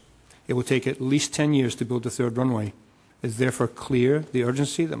measures. It will take at least 10 years to build the third runway. It is therefore clear the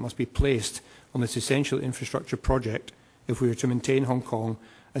urgency that must be placed on this essential infrastructure project if we are to maintain Hong Kong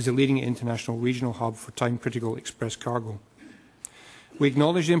as a leading international regional hub for time-critical express cargo. We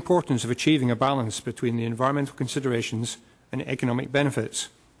acknowledge the importance of achieving a balance between the environmental considerations and economic benefits.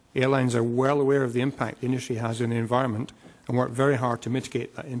 Airlines are well aware of the impact the industry has on the environment and work very hard to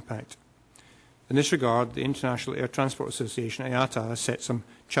mitigate that impact. In this regard, the International Air Transport Association, IATA, has set some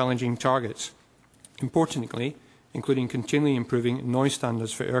challenging targets, importantly, including continually improving noise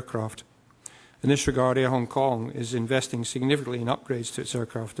standards for aircraft. In this regard, Air Hong Kong is investing significantly in upgrades to its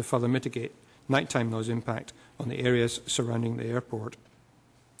aircraft to further mitigate nighttime noise impact on the areas surrounding the airport.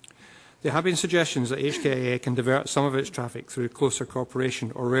 There have been suggestions that HKIA can divert some of its traffic through closer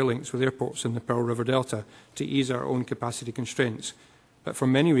cooperation or rail links with airports in the Pearl River Delta to ease our own capacity constraints, but for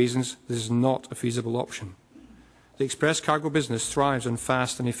many reasons this is not a feasible option. The express cargo business thrives on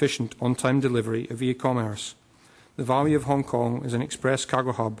fast and efficient on-time delivery of e-commerce. The value of Hong Kong as an express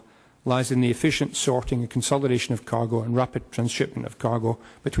cargo hub lies in the efficient sorting and consolidation of cargo and rapid transshipment of cargo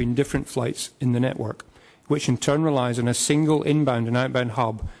between different flights in the network, which in turn relies on a single inbound and outbound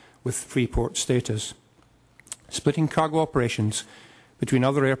hub with free port status. Splitting cargo operations between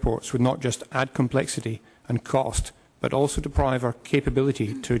other airports would not just add complexity and cost, but also deprive our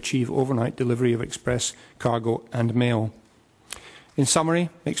capability to achieve overnight delivery of express cargo and mail. In summary,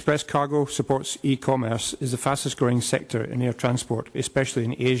 express cargo supports e-commerce is the fastest growing sector in air transport, especially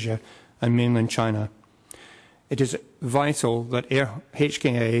in Asia and mainland China. It is vital that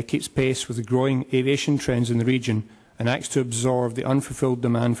HKIA keeps pace with the growing aviation trends in the region and acts to absorb the unfulfilled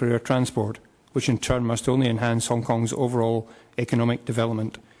demand for air transport, which in turn must only enhance Hong Kong's overall economic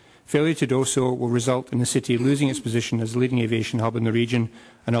development. Failure to do so will result in the city losing its position as the leading aviation hub in the region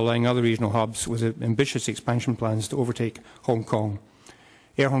and allowing other regional hubs with ambitious expansion plans to overtake Hong Kong.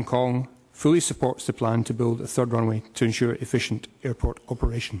 Air Hong Kong fully supports the plan to build a third runway to ensure efficient airport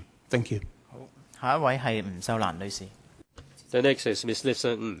operation. Thank you. 下一位係吳秀蘭女士。The next is Ms.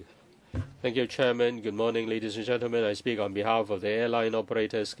 Lisa Ng. Thank you, Chairman. Good morning, ladies and gentlemen. I speak on behalf of the Airline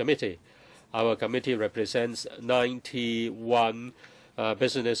Operators Committee. Our committee represents 91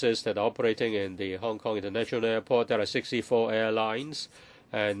 businesses that are operating in the Hong Kong International Airport. There are 64 airlines,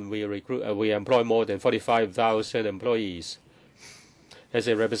 and we employ more than 45,000 employees. As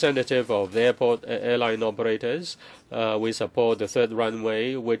a representative of the airport airline operators, we support the third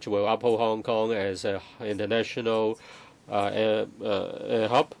runway, which will uphold Hong Kong as an international air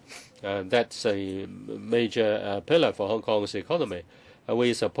hub. That's a major pillar for Hong Kong's economy.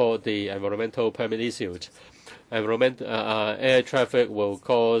 We support the environmental permit issued. Air traffic will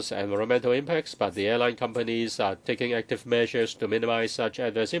cause environmental impacts, but the airline companies are taking active measures to minimize such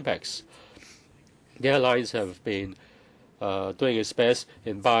adverse impacts. The airlines have been doing its best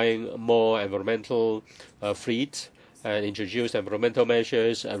in buying more environmental fleet and introduce environmental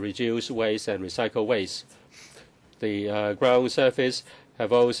measures, reduce waste and recycle waste. The ground surface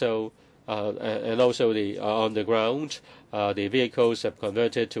have also and also on the ground, the vehicles have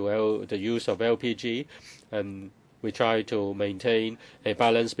converted to the use of LPG, and we try to maintain a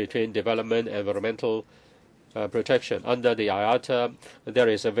balance between development and environmental protection. Under the IATA, there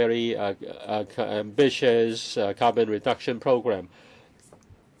is a very ambitious carbon reduction program.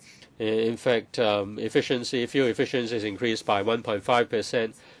 In fact, fuel efficiency is increased by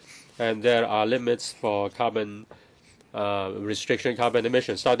 1.5%, and there are limits for carbon carbon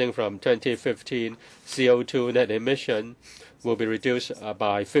emissions. Starting from 2015, CO2 net emission will be reduced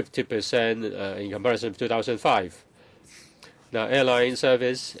by 50% in comparison to 2005. Now, airline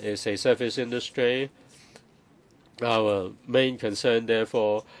service is a service industry. Our main concern,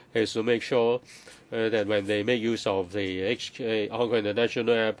 therefore, is to make sure that when they make use of the Hong Kong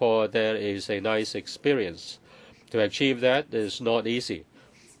International Airport, there is a nice experience. To achieve that is not easy.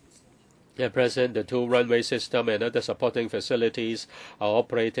 At present, the two-runway system and other supporting facilities are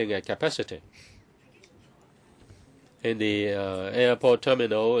operating at capacity. In the airport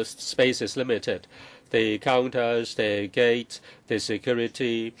terminal, space is limited. The counters, the gates, the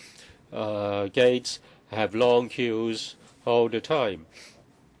security gates have long queues all the time.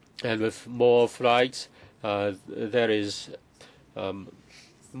 And with more flights, there is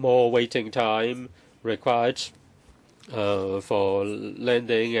more waiting time required for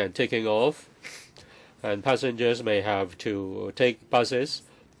landing and taking off. And passengers may have to take buses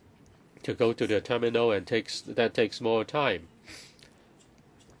to go to the terminal, and that takes more time.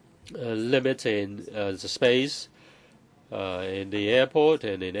 Limit in the space in the airport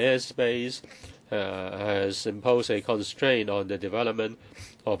and in airspace has imposed a constraint on the development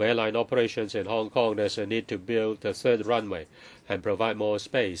of airline operations in Hong Kong. There's a need to build the third runway and provide more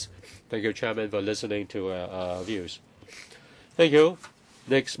space. Thank you, Chairman, for listening to our views. Thank you.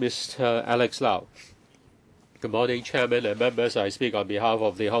 Next, Mr. Alex Lau. Good morning, Chairman and members. I speak on behalf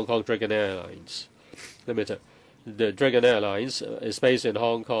of the Hong Kong Dragon Airlines Limited. The Dragon Airlines is based in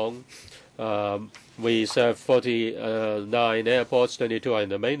Hong Kong. We serve 49 airports, 22 are in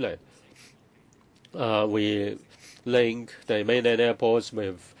the mainland. We link the mainland airports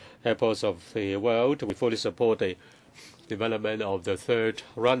with airports of the world. We fully support the development of the third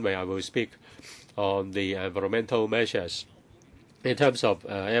runway. I will speak on the environmental measures. In terms of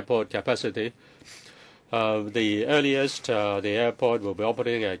airport capacity, the earliest the airport will be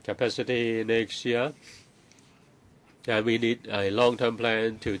operating at capacity next year. And we need a long-term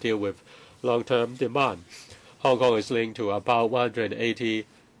plan to deal with long-term demand. Hong Kong is linked to about 180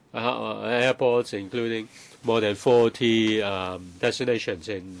 airports, including more than 40 destinations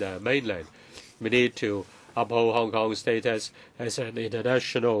in the mainland. We need to uphold Hong Kong's status as an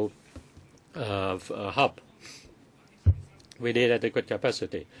international hub. We need adequate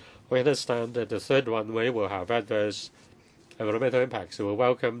capacity. We understand that the third runway will have adverse environmental impacts. We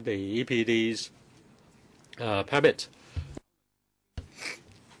welcome the EPD's permit.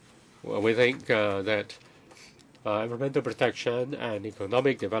 We think that environmental protection and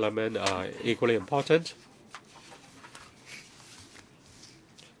economic development are equally important.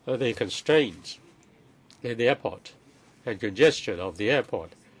 The constraints in the airport and congestion of the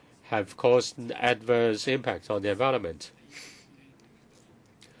airport have caused adverse impacts on the environment.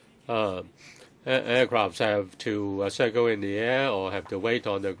 Aircrafts have to circle in the air or have to wait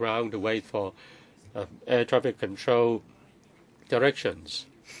on the ground to wait for air traffic control directions.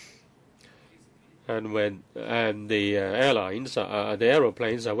 and the airlines, the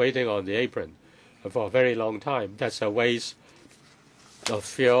aeroplanes are waiting on the apron for a very long time. That's a waste of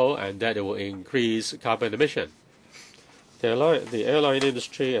fuel, and that it will increase carbon emission. The airline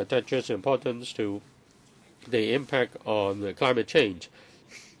industry attaches importance to the impact on climate change.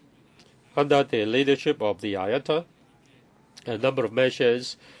 Under the leadership of the IATA, a number of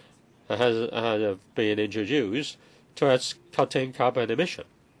measures have been introduced towards cutting carbon emission.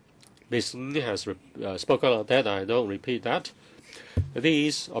 Ms. YIN has spoken on that. I don't repeat that.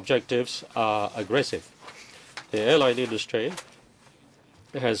 These objectives are aggressive. The airline industry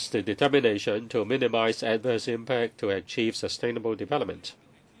has the determination to minimize adverse impact to achieve sustainable development.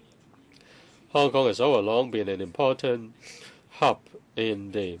 Hong Kong has all along been an important hub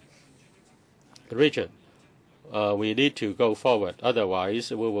in the region. We need to go forward.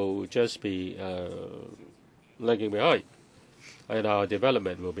 Otherwise, we will just be lagging behind, and our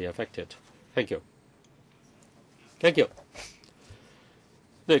development will be affected. Thank you. Thank you.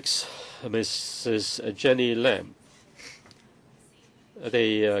 Next, Mrs. Jenny Lam.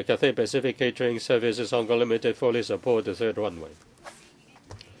 The Cathay Pacific Catering Services Hong Kong Limited fully support the third runway.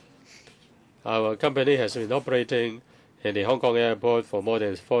 Our company has been operating in the Hong Kong airport for more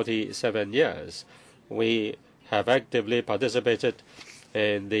than 47 years. We have actively participated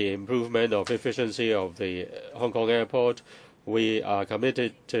in the improvement of efficiency of the Hong Kong airport. We are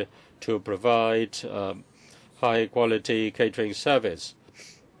committed to provide high-quality catering service.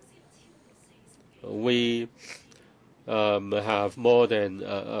 We have more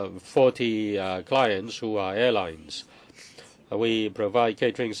than 40 clients who are airlines. We provide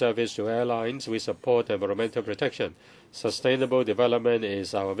catering service to airlines. We support environmental protection. Sustainable development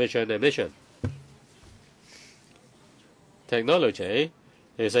is our vision and mission. Technology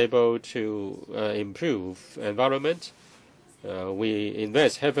is able to improve environment. We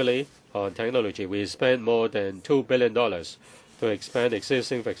invest heavily on technology. We spend more than $2 billion to expand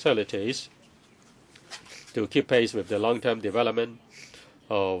existing facilities to keep pace with the long-term development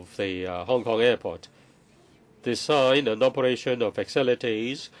of the Hong Kong airport. Design and operation of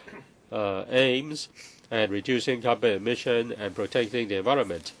facilities aims at reducing carbon emission and protecting the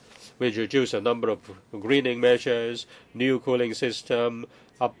environment. We introduce a number of greening measures, new cooling system,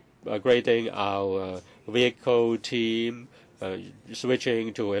 upgrading our vehicle team,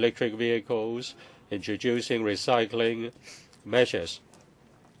 switching to electric vehicles, introducing recycling measures.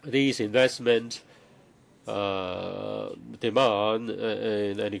 These investments demand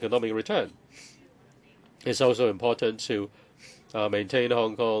an economic return. It's also important to maintain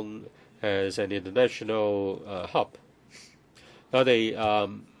Hong Kong as an international hub. Now, the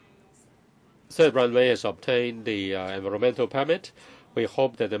third runway has obtained the environmental permit. We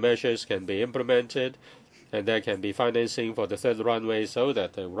hope that the measures can be implemented and there can be financing for the third runway so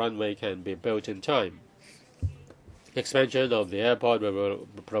that the runway can be built in time. Expansion of the airport will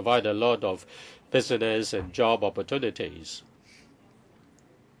provide a lot of business and job opportunities.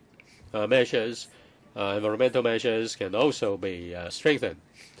 Environmental measures can also be strengthened.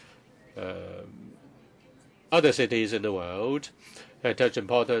 Other cities in the world attach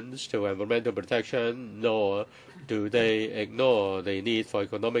importance to environmental protection, nor do they ignore the need for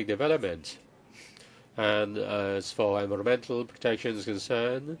economic development. And as for environmental protection is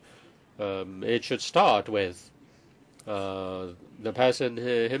concerned, it should start with the person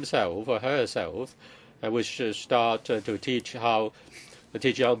himself or herself, and we should start to teach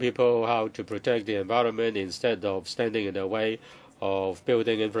young people how to protect the environment instead of standing in the way of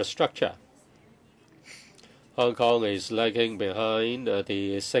building infrastructure. Hong Kong is lagging behind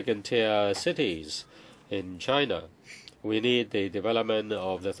the second-tier cities in China. We need the development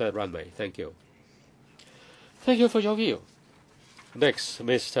of the third runway. Thank you. Thank you for your view. Next,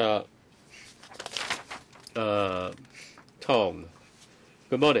 Mr. Tong.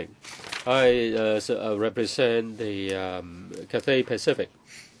 Good morning. I represent the Cathay Pacific.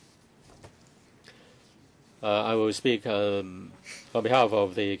 I will speak on behalf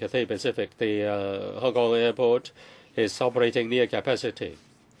of the Cathay Pacific. The Hong Kong airport is operating near capacity.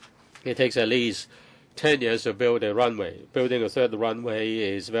 It takes at least 10 years to build a runway. Building a third runway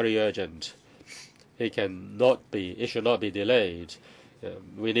is very urgent. It should not be delayed.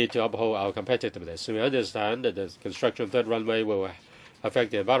 We need to uphold our competitiveness. We understand that the construction of the third runway will affect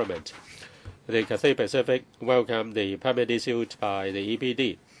the environment. The Cathay Pacific welcomed the permit issued by the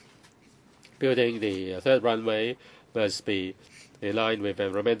EPD. Building the third runway must be in line with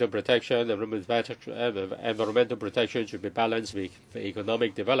environmental protection. Environmental protection should be balanced with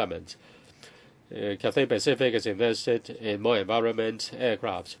economic development. Cathay Pacific has invested in more environment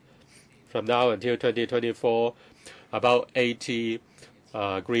aircraft. From now until 2024, about 80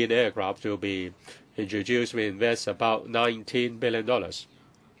 green aircraft to be introduced. We invest about $19 billion. Boeing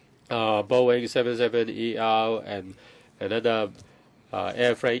 77ER and another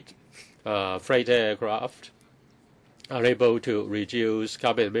air freight aircraft are able to reduce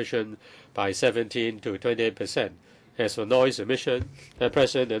carbon emission by 17 to 28%. As for noise emission, at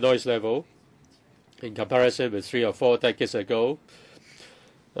present the noise level in comparison with 3 or 4 decades ago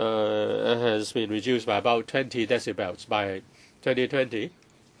has been reduced by about 20 decibels. By 2020,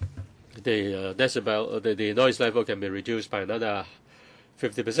 the noise level can be reduced by another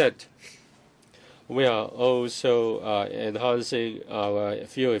 50%. We are also enhancing our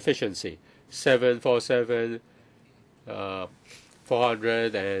fuel efficiency. 747,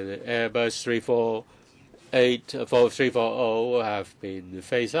 400, and Airbus 340 have been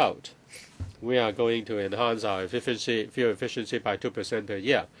phased out. We are going to enhance our fuel efficiency by 2% per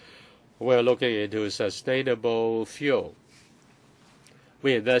year. We are looking into sustainable fuel.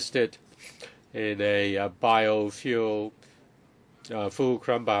 We invested in a biofuel,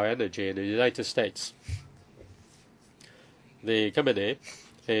 Fulcrum Bioenergy in the United States. The company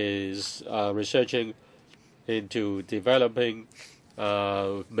is researching into developing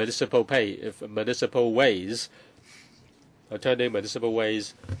municipal waste, turning municipal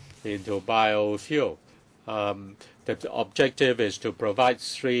waste into biofuel. The objective is to provide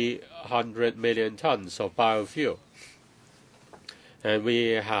 300 million tons of biofuel. And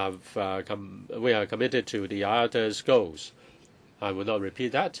we are committed to the IATA's goals. I will not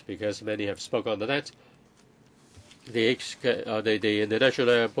repeat that because many have spoken on that. The international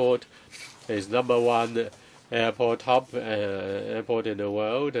airport is #1 airport hub airport in the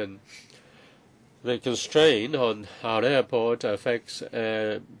world, and the constraint on our airport affects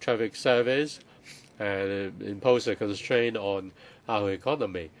traffic service and impose a constraint on our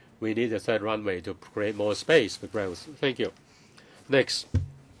economy. We need a third runway to create more space for growth. Thank you. Next,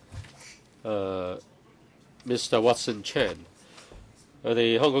 Mr. Watson Chen.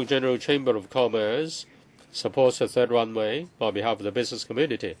 The Hong Kong General Chamber of Commerce supports the third runway on behalf of the business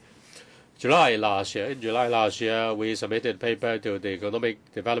community. In July last year, we submitted a paper to the Economic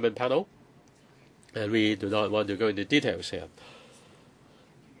Development Panel, and we do not want to go into details here.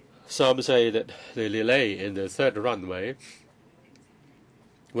 Some say that the delay in the third runway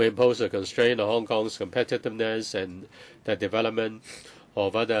will impose a constraint on Hong Kong's competitiveness and the development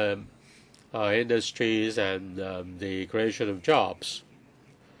of other industries and the creation of jobs.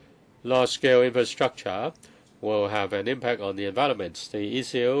 Large-scale infrastructure will have an impact on the environment. The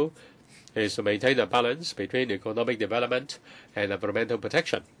ECO is to maintain a balance between economic development and environmental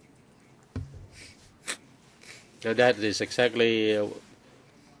protection. And that is exactly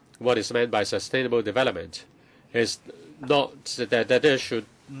what is meant by sustainable development. It's not that there should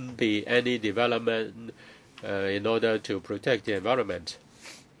be any development in order to protect the environment.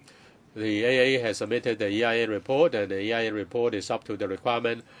 The AA has submitted the EIA report, and the EIA report is up to the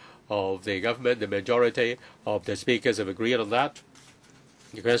requirement of the government. The majority of the speakers have agreed on that.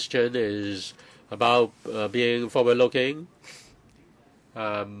 The question is about being forward-looking.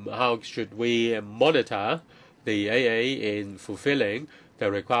 How should we monitor the AA in fulfilling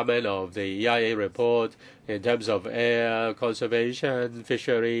the requirement of the EIA report in terms of air conservation,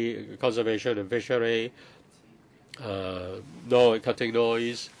 conservation and fishery, cutting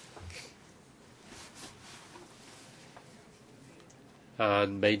noise,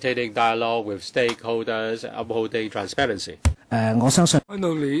 and maintaining dialogue with stakeholders, upholding transparency.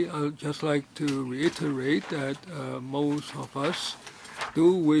 Finally, I'd just like to reiterate that most of us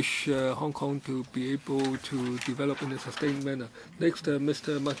do wish Hong Kong to be able to develop in a sustained manner. Next,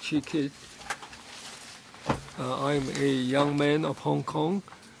 Mr. Machikit. I'm a young man of Hong Kong.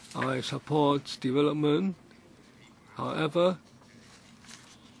 I support development. However,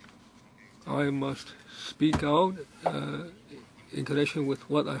 I must speak out in connection with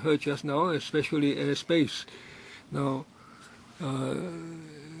what I heard just now, especially airspace. Now,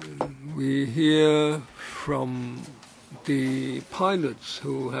 we hear from the pilots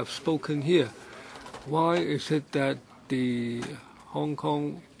who have spoken here. Why is it that the Hong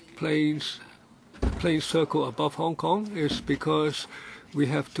Kong planes circle above Hong Kong? Is because we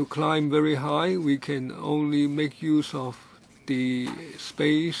have to climb very high. We can only make use of the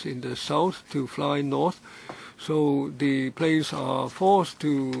space in the south to fly north. So the planes are forced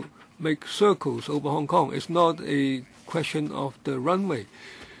to make circles over Hong Kong. It's not a question of the runway.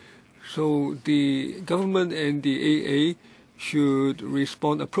 So the government and the AA should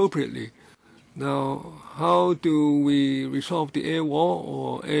respond appropriately. Now, how do we resolve the air war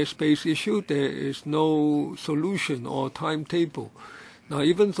or airspace issue? There is no solution or timetable. Now,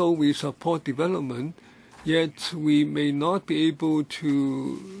 even though we support development, yet we may not be able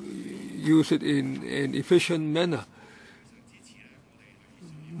to use it in an efficient manner.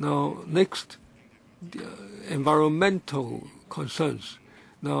 Now, next, environmental concerns.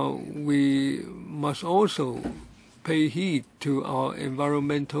 Now, we must also pay heed to our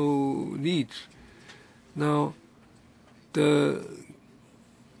environmental needs. Now, the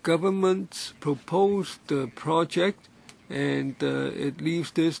government proposed the project, and it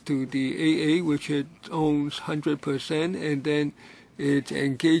leaves this to the AA, which it owns 100%, and then it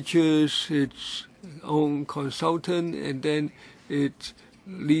engages its own consultant, and then it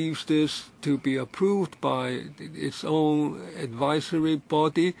leaves this to be approved by its own advisory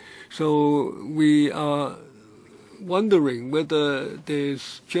body. So we are wondering whether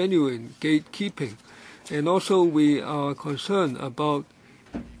there's genuine gatekeeping. And also we are concerned about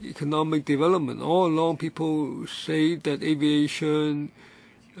economic development. All along people say that aviation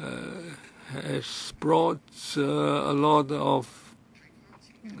has brought a lot of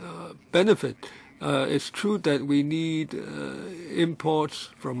benefit. It's true that we need imports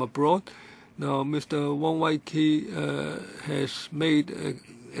from abroad. Now, Mr. Wong Wai-Kee has made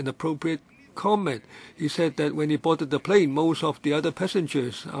an appropriate comment. He said that when he boarded the plane, most of the other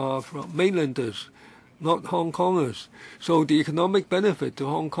passengers are from mainlanders, not Hong Kongers. So the economic benefit to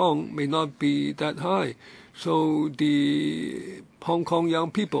Hong Kong may not be that high. So the Hong Kong young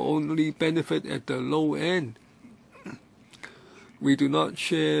people only benefit at the low end. We do not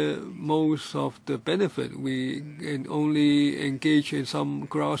share most of the benefit. We can only engage in some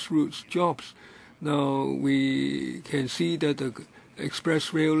grassroots jobs. Now we can see that the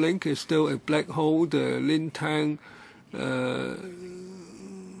express rail link is still a black hole. The Lin Tang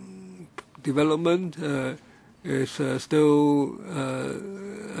development is still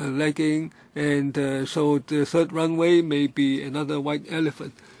lagging, and so the third runway may be another white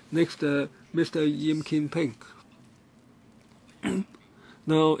elephant. Next, Mr. Yim Kin Ping.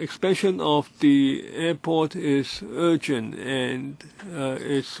 Now, expansion of the airport is urgent and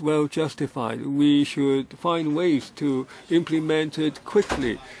it's well justified. We should find ways to implement it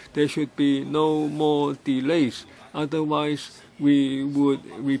quickly. There should be no more delays. Otherwise, we would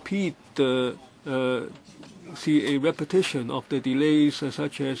see a repetition of the delays,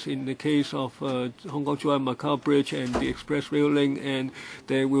 such as in the case of Hong Kong Zhuhai Macau Bridge and the express rail link, and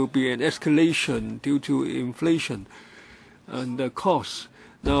there will be an escalation due to inflation and the costs.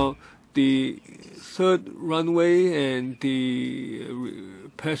 Now, the third runway and the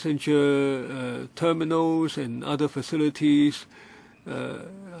passenger terminals and other facilities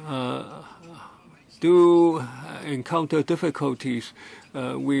do encounter difficulties.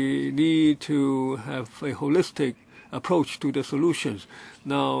 We need to have a holistic approach to the solutions.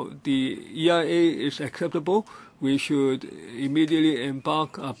 Now, the EIA is acceptable. We should immediately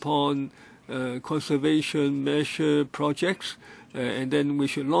embark upon conservation measure projects, and then we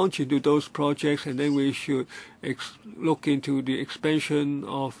should launch into those projects, and then we should look into the expansion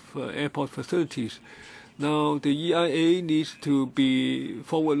of airport facilities. Now, the EIA needs to be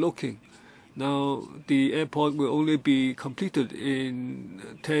forward-looking. Now, the airport will only be completed in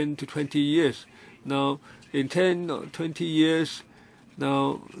 10 to 20 years. Now, in 10 or 20 years,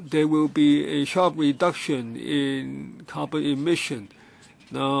 now there will be a sharp reduction in carbon emission.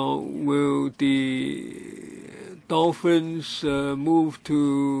 Now, will the dolphins move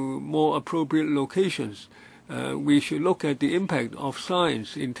to more appropriate locations? We should look at the impact of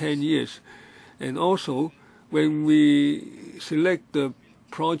science in 10 years. And also, when we select the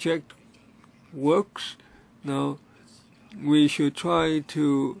project works, now we should try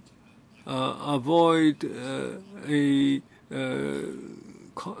to avoid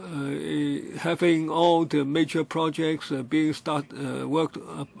having all the major projects being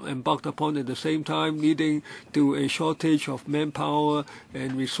embarked upon at the same time, leading to a shortage of manpower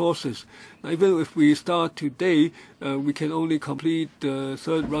and resources. Now, even if we start today, we can only complete the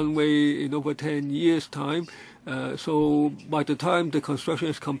third runway in over 10 years' time. So by the time the construction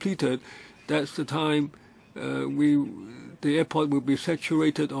is completed, that's the time the airport will be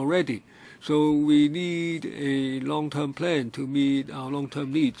saturated already. So we need a long-term plan to meet our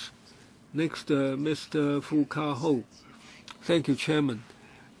long-term needs. Next, Mr. Fu Ka-ho. Thank you, Chairman.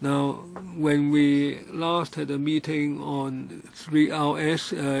 Now, when we last had a meeting on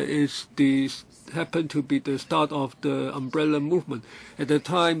 3RS, happened to be the start of the umbrella movement. At the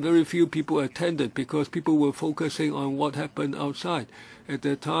time, very few people attended because people were focusing on what happened outside. At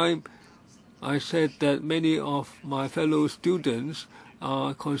the time, I said that many of my fellow students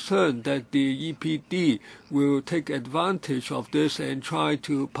are concerned that the EPD will take advantage of this and try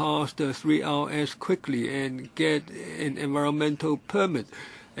to pass the 3RS quickly and get an environmental permit.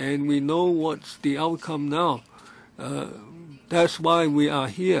 and we know what's the outcome now. That's why we are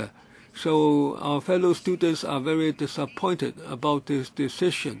here. So our fellow students are very disappointed about this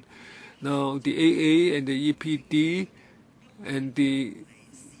decision. Now the AA and the EPD and they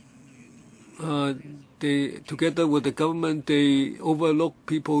together with the government, they overlook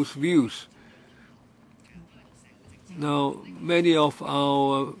people's views. Now many of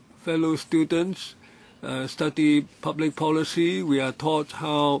our fellow students study public policy. We are taught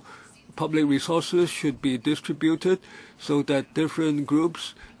how public resources should be distributed so that different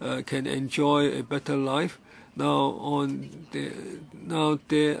groups can enjoy a better life. Now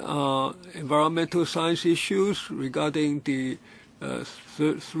there are environmental science issues regarding the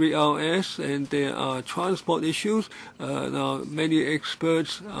 3RS, and there are transport issues. Now many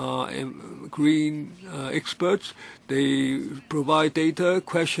experts are green experts. They provide data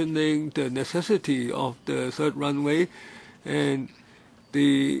questioning the necessity of the third runway, and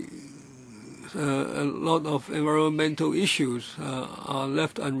a lot of environmental issues are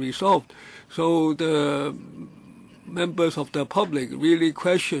left unresolved. So the members of the public really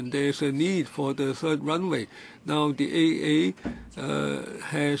question there's a need for the third runway. Now the AA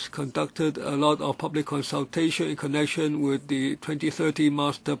has conducted a lot of public consultation in connection with the 2030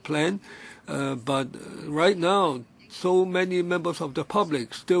 master plan, but right now so many members of the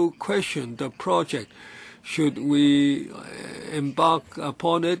public still question the project. Should we embark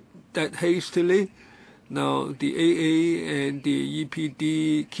upon it that hastily? Now, the AA and the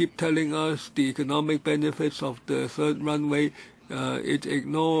EPD keep telling us the economic benefits of the third runway. It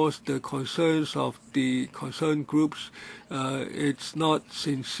ignores the concerns of the concerned groups. It's not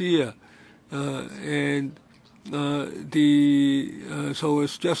sincere. So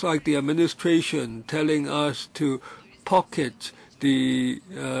it's just like the administration telling us to pocket the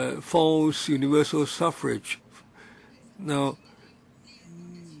false universal suffrage. Now,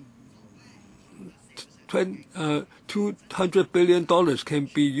 $200 billion can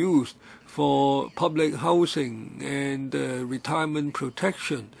be used for public housing and retirement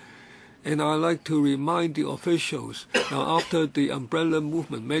protection. And I like to remind the officials, now after the umbrella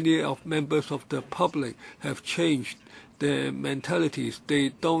movement, many of members of the public have changed their mentalities.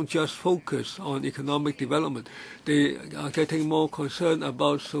 They don't just focus on economic development. They are getting more concerned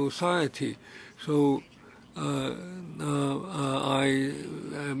about society. So I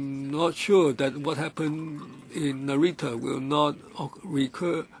am not sure that what happened in Narita will not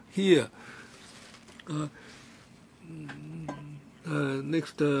recur here.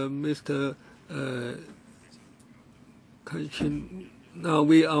 Next, Mr. Kanchin. Now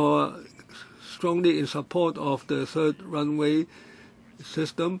we are strongly in support of the third runway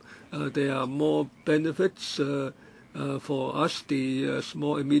system. There are more benefits for us, the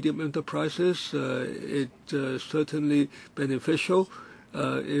small and medium enterprises. It's certainly beneficial.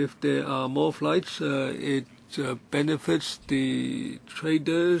 If there are more flights, it benefits the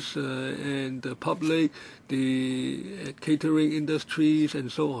traders and the public, the catering industries,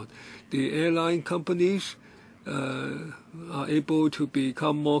 and so on. The airline companies are able to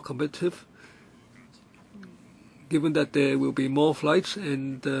become more competitive, given that there will be more flights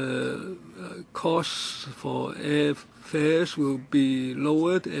and costs for air fares will be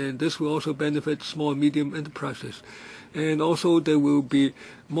lowered, and this will also benefit small and medium enterprises. And also there will be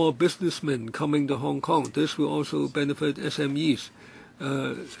more businessmen coming to Hong Kong. This will also benefit SMEs.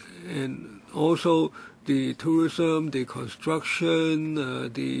 And also the tourism, the construction,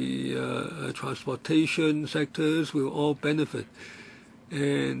 the transportation sectors will all benefit.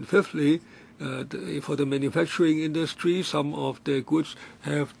 And fifthly, for the manufacturing industry, some of the goods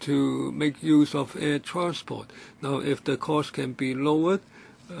have to make use of air transport. Now, if the cost can be lowered,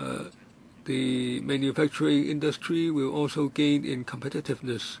 the manufacturing industry will also gain in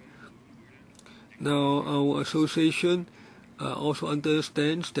competitiveness. Now, our association also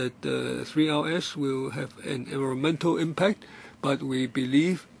understands that the 3RS will have an environmental impact, but we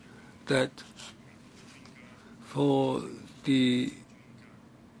believe that for the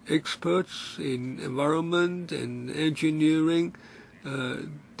experts in environment and engineering,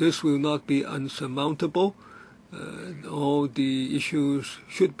 this will not be unsurmountable. All the issues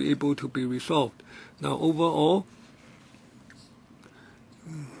should be able to be resolved. Now, overall,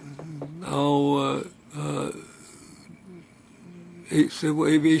 our civil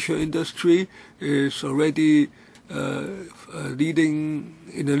aviation industry is already leading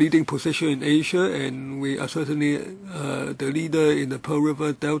in a leading position in Asia, and we are certainly the leader in the Pearl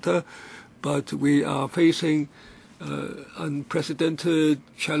River Delta, but we are facing unprecedented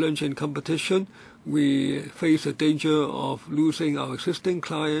challenge and competition. We face the danger of losing our existing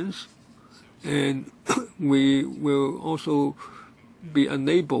clients, and we will also be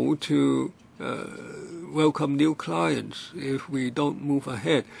unable to welcome new clients if we don't move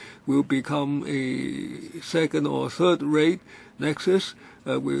ahead. We'll become a second or third rate nexus.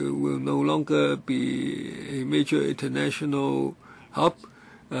 We will no longer be a major international hub,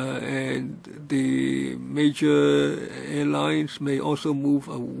 and the major airlines may also move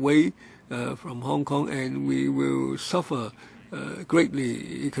away from Hong Kong, and we will suffer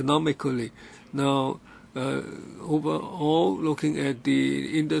greatly economically. Now, overall, looking at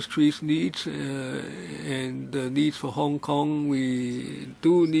the industry's needs and the needs for Hong Kong, we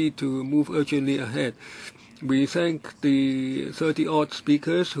do need to move urgently ahead. We thank the 30-odd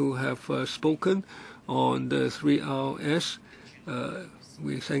speakers who have spoken on the 3RS.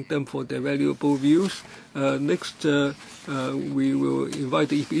 We thank them for their valuable views. Next, we will invite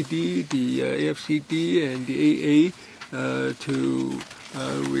the EPD, the AFCD, and the AA to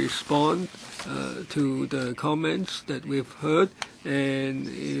respond to the comments that we've heard, and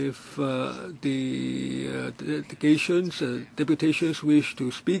if the deputations wish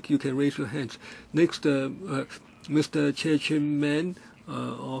to speak, you can raise your hands. Next, Mr. Chairman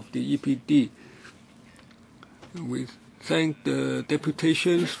of the EPD. We thank the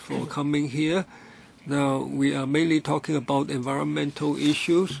deputations for coming here. Now, we are mainly talking about environmental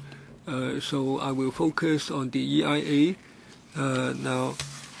issues, so I will focus on the EIA. Now,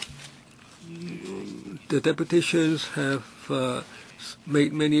 the deputations have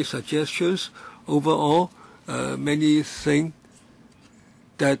made many suggestions. Overall, many think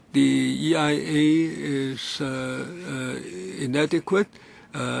that the EIA is inadequate,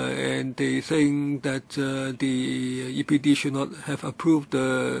 and they think that the EPD should not have approved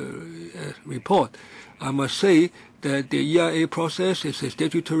the report. I must say that the EIA process is a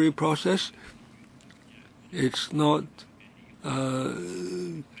statutory process. It's not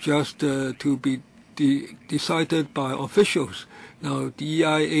just to be decided by officials. Now, the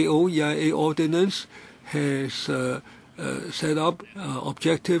EIA ordinance has set up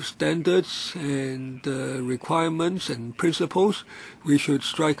objective standards and requirements and principles. We should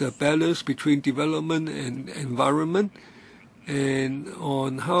strike a balance between development and environment, and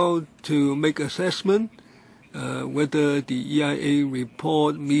on how to make assessment whether the EIA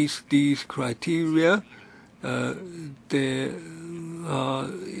report meets these criteria. There are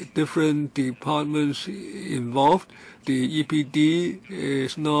different departments involved. The EPD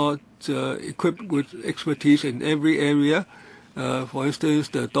is not equipped with expertise in every area. For instance,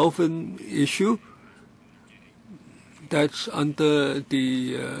 the dolphin issue, that's under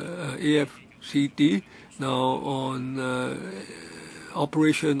the AFCD. Now, on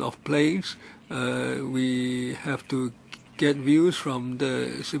operation of planes, we have to get views from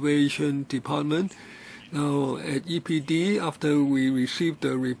the Civil Aviation Department. Now, at EPD, after we receive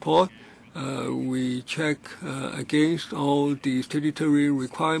the report, we check against all the statutory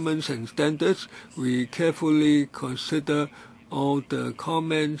requirements and standards. We carefully consider all the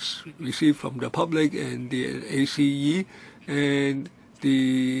comments received from the public and the ACE, and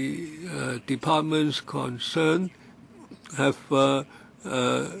the departments concerned have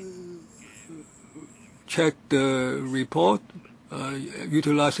checked the report,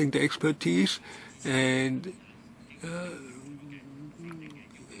 utilizing the expertise, and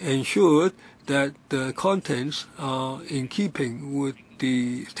ensured that the contents are in keeping with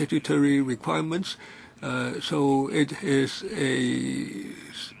the statutory requirements. So it is a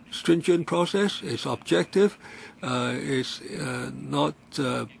stringent process, it's objective, it's not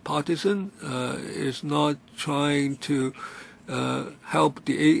partisan, it's not trying to help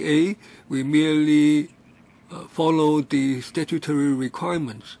the AA. We merely follow the statutory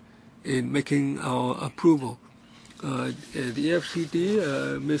requirements in making our approval. The FCD,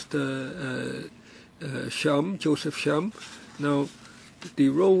 Mr. Sham, Joseph Sham. Now, the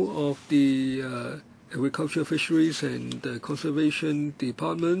role of the Agriculture, Fisheries and Conservation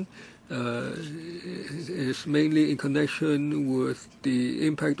Department is mainly in connection with the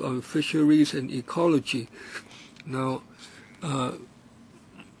impact on fisheries and ecology. Now,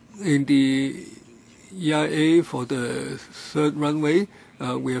 in the EIA for the third runway,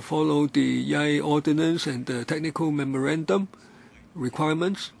 we have followed the EIA ordinance and the technical memorandum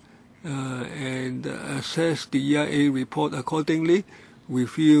requirements and assess the EIA report accordingly. We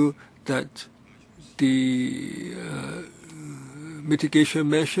feel that the mitigation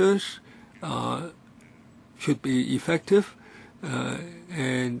measures should be effective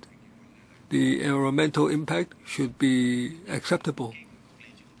and the environmental impact should be acceptable.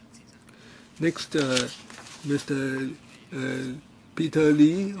 Next, Mr. Peter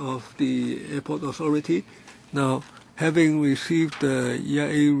Lee of the Airport Authority. Now, having received the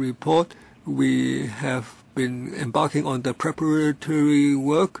EIA report, we have been embarking on the preparatory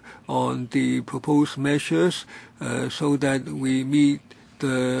work on the proposed measures so that we meet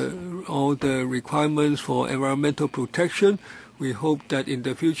all the requirements for environmental protection. We hope that in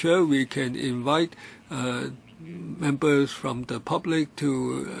the future we can invite members from the public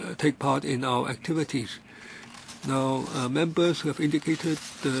to take part in our activities. Now, members who have indicated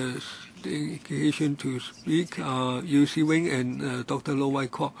the indication to speak are Yu Si-wing and Dr. Lo Wai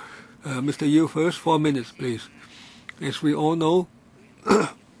Kwok. Mr. Yu first, 4 minutes, please. As we all know,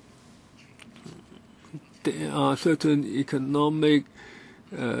 there are certain economic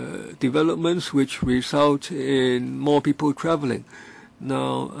developments which result in more people traveling.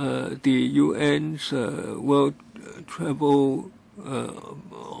 Now, the UN's World Travel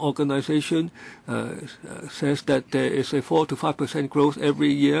Organization says that there is a 4 to 5% growth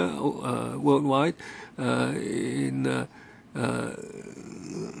every year worldwide.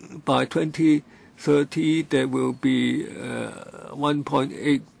 By 2030, there will be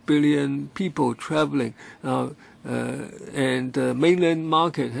 1.8 billion people traveling. And the mainland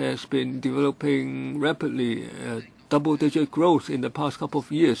market has been developing rapidly, double-digit growth in the past couple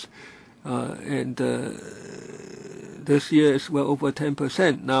of years. And this year is well over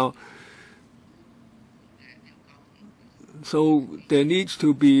 10%. Now, so there needs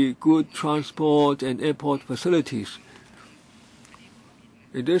to be good transport and airport facilities.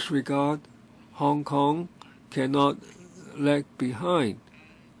 In this regard, Hong Kong cannot lag behind.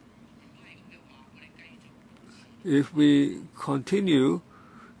 If we continue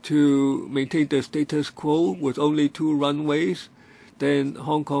to maintain the status quo with only 2 runways, then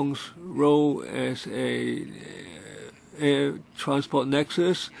Hong Kong's role as a air transport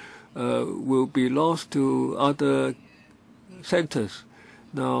nexus will be lost to other centers.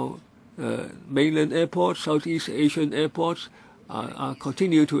 Now, mainland airports, Southeast Asian airports are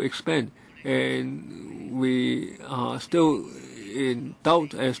continue to expand, and we are still in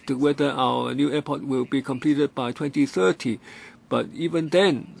doubt as to whether our new airport will be completed by 2030. But even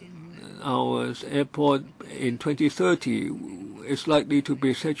then, our airport in 2030 is likely to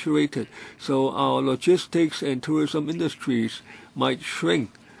be saturated. So our logistics and tourism industries might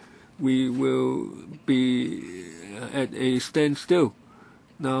shrink. We will be at a standstill.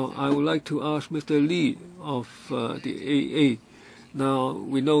 Now, I would like to ask Mr. Lee of the AA. Now,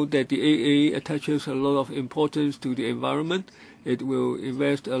 we know that the AA attaches a lot of importance to the environment. It will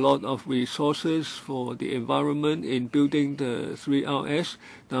invest a lot of resources for the environment in building the 3RS.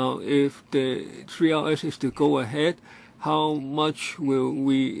 Now, if the 3RS is to go ahead, how much will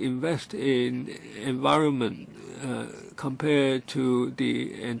we invest in environment compared to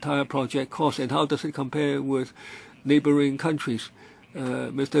the entire project cost, and how does it compare with neighboring countries?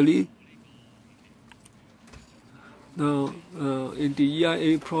 Mr. Lee? Now, in the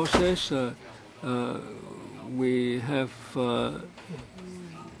EIA process, we have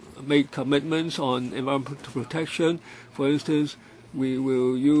made commitments on environmental protection. For instance, we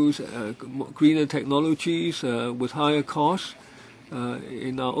will use greener technologies with higher costs.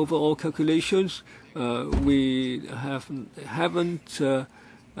 In our overall calculations, we haven't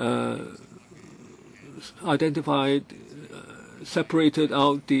identified, separated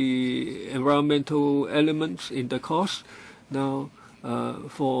out the environmental elements in the cost. Now,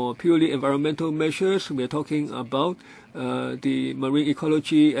 for purely environmental measures, we are talking about the Marine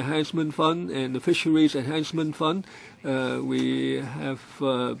Ecology Enhancement Fund and the Fisheries Enhancement Fund. We have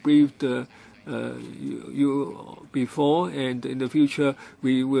briefed you before, and in the future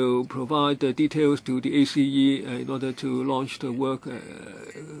we will provide the details to the ACE in order to launch the work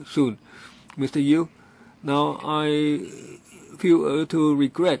soon. Mr. Yu, now I feel a little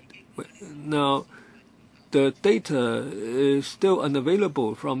regret. Now, the data is still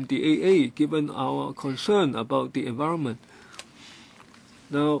unavailable from the AA given our concern about the environment.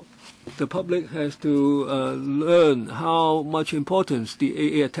 Now, the public has to learn how much importance the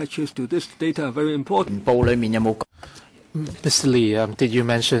AA attaches to this data. Very important. Mr. Lee, did you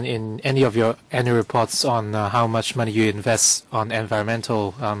mention in any of your annual reports on how much money you invest on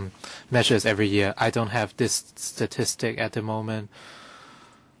environmental measures every year? I don't have this statistic at the moment.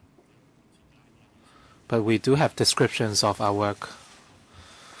 But we do have descriptions of our work.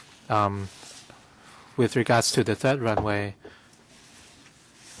 With regards to the 3rd runway,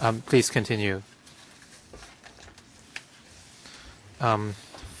 please continue.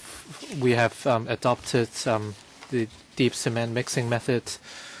 We have adopted the deep cement mixing method.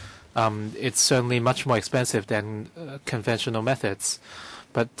 It's certainly much more expensive than conventional methods.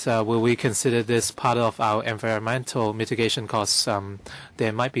 But will we consider this part of our environmental mitigation costs?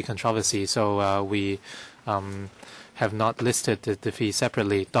 There might be controversy, so we have not listed the fee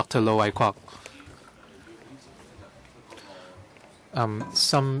separately. Dr. Lo Wai Kwok.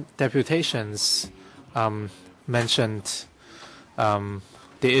 Some deputations mentioned the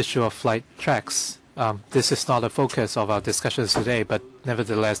issue of flight tracks. This is not a focus of our discussions today, but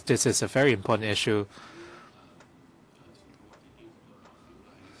nevertheless, this is a very important issue.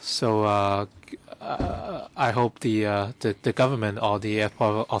 So I hope the government or the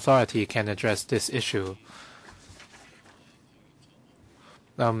airport authority can address this issue.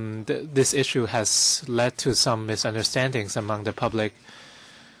 This issue has led to some misunderstandings among the public,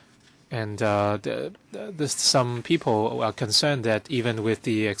 and some people are concerned that even with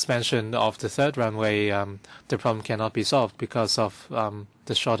the expansion of the third runway, the problem cannot be solved because of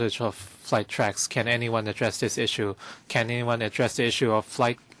the shortage of flight tracks. Can anyone address this issue? Can anyone address the issue of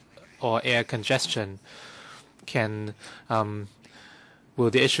flight or air congestion? Will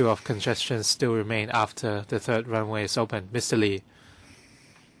the issue of congestion still remain after the third runway is open? Mr. Lee.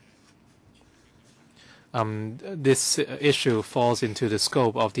 This issue falls into the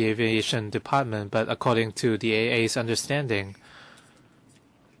scope of the aviation department, but according to the AA's understanding,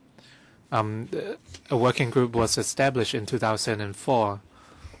 a working group was established in 2004,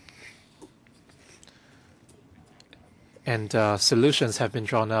 and solutions have been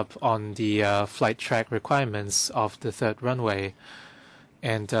drawn up on the flight track requirements of the third runway,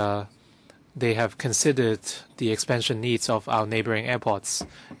 and they have considered the expansion needs of our neighboring airports,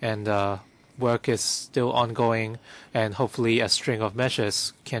 and work is still ongoing, and hopefully a string of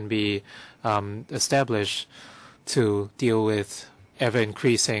measures can be established to deal with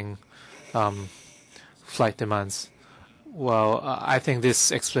ever-increasing flight demands. Well, I think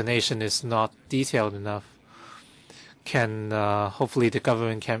this explanation is not detailed enough. Hopefully the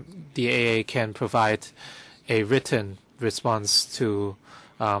government the AA can provide a written response to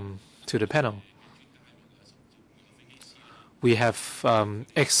the panel. We have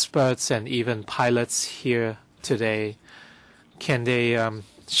experts and even pilots here today. Can they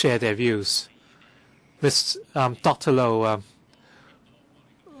share their views? Dr. Low,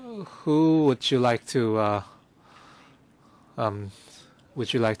 who would you like to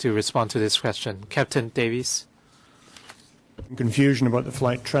respond to this question? Captain Davies. Confusion about the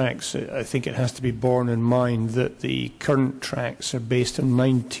flight tracks. I think it has to be borne in mind that the current tracks are based on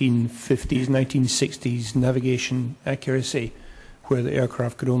 1950s, 1960s navigation accuracy, where the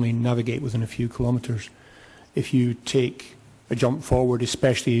aircraft could only navigate within a few kilometres. If you take a jump forward,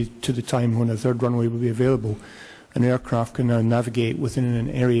 especially to the time when a third runway will be available, an aircraft can now navigate within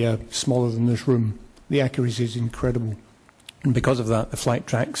an area smaller than this room. The accuracy is incredible. And because of that, the flight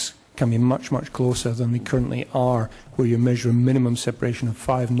tracks can be much, much closer than they currently are, where you measure a minimum separation of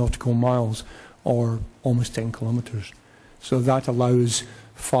 5 nautical miles or almost 10 kilometres. So that allows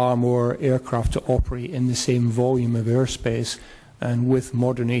far more aircraft to operate in the same volume of airspace, and with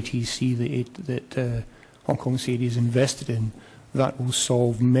modern ATC that Hong Kong City is invested in, that will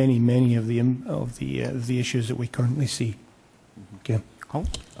solve many of the issues that we currently see. Okay. 好，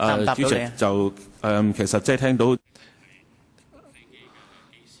答唔答到你啊？其實即係聽到。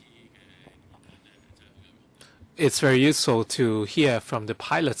It's very useful to hear from the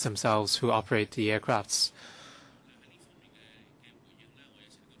pilots themselves who operate the aircrafts.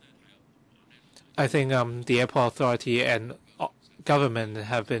 I think the airport authority and government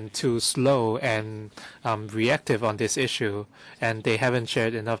have been too slow and reactive on this issue, and they haven't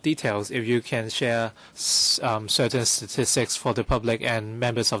shared enough details. If you can share certain statistics for the public and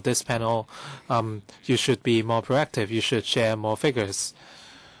members of this panel, you should be more proactive. You should share more figures.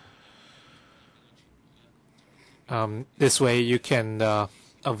 This way you can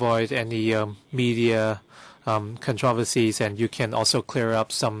avoid any media controversies, and you can also clear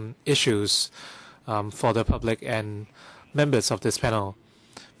up some issues for the public and members of this panel.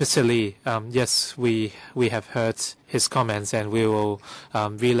 Mr. Lee, yes, we have heard his comments, and we will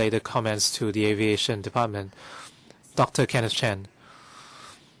relay the comments to the aviation department. Dr. Kenneth Chen.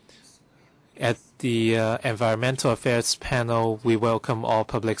 At the Environmental Affairs panel, we welcome all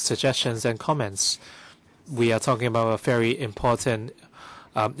public suggestions and comments. We are talking about a very important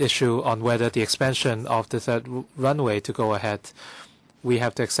issue on whether the expansion of the third runway to go ahead. We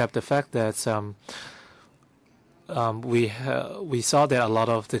have to accept the fact that we saw that a lot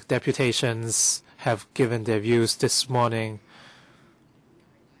of the deputations have given their views this morning.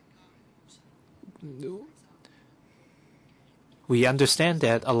 We understand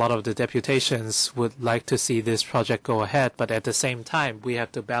that a lot of the deputations would like to see this project go ahead, but at the same time, we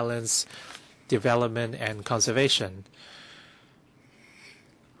have to balance development and conservation.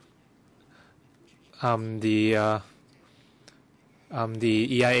 The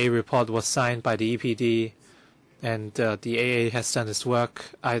EIA report was signed by the EPD, and the AA has done its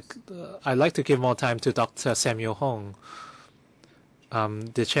work. I'd like to give more time to Dr. Samuel Hong.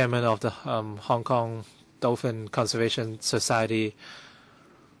 the chairman of the Hong Kong Dolphin Conservation Society,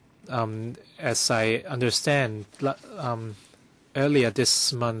 as I understand, earlier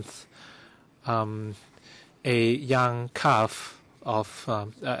this month, a young calf of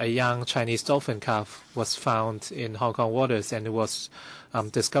a young Chinese dolphin calf was found in Hong Kong waters, and it was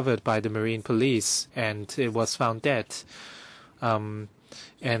discovered by the marine police, and it was found dead. And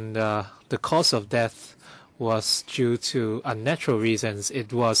the cause of death was due to unnatural reasons.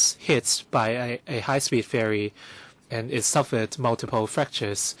 It was hit by a high-speed ferry, and it suffered multiple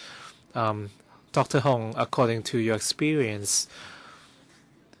fractures. Dr. Hong, according to your experience,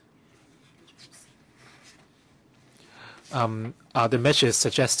 are the measures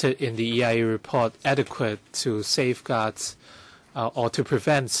suggested in the EIA report adequate to safeguard or to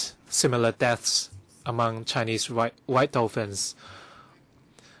prevent similar deaths among Chinese white dolphins?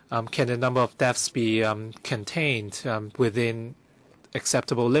 Can the number of deaths be contained within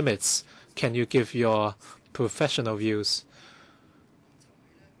acceptable limits? Can you give your professional views?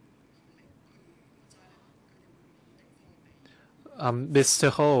 Mr.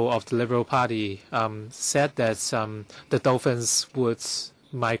 Ho of the Liberal Party said that the dolphins would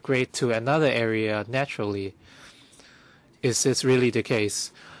migrate to another area naturally. Is this really the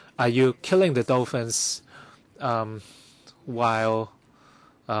case? Are you killing the dolphins while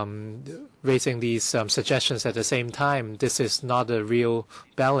raising these suggestions at the same time? This is not a real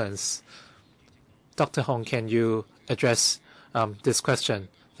balance. Dr. Hong, can you address this question?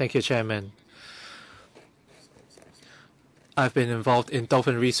 Thank you, Chairman. I've been involved in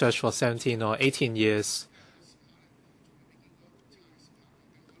dolphin research for 17 or 18 years.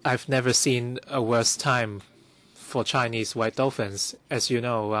 I've never seen a worse time for Chinese white dolphins. As you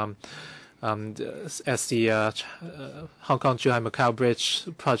know, as the Hong Kong-Zhuhai-Macau Bridge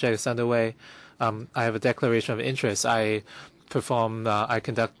project is underway, I have a declaration of interest. I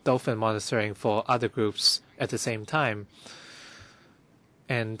conduct dolphin monitoring for other groups at the same time.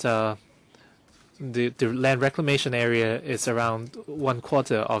 And the land reclamation area is around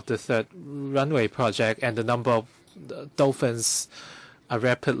 1/4 of the third runway project, and the number of dolphins are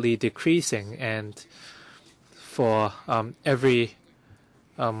rapidly decreasing. And for every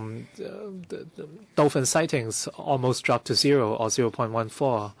the dolphin sightings almost dropped to 0 or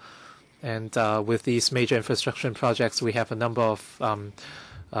 0.14. And with these major infrastructure projects, we have a number of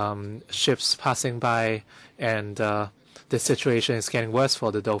ships passing by, and the situation is getting worse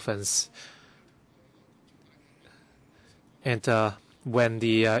for the dolphins. And when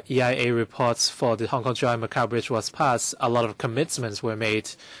the EIA reports for the Hong Kong-Zhuhai-Macau Bridge was passed, a lot of commitments were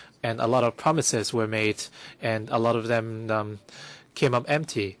made, and a lot of promises were made, and a lot of them came up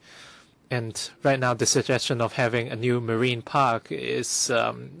empty. And right now, the suggestion of having a new marine park is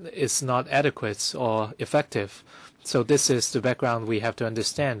not adequate or effective. So this is the background we have to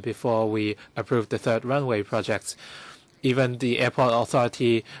understand before we approve the third runway project. Even the airport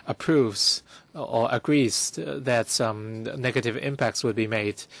authority approves or agrees that some negative impacts would be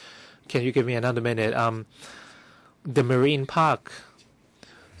made. Can you give me another minute? The marine park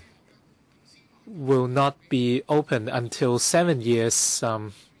will not be open until 7 years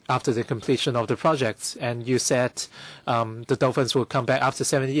after the completion of the project. And you said the dolphins will come back after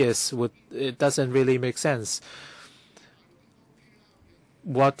 7 years. It doesn't really make sense.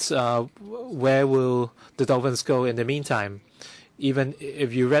 Where will the dolphins go in the meantime? Even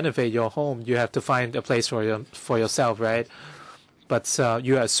if you renovate your home, you have to find a place for yourself, right? But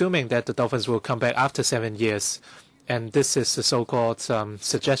you are assuming that the dolphins will come back after 7 years. And this is the so-called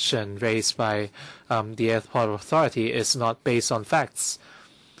suggestion raised by the airport authority. It's not based on facts.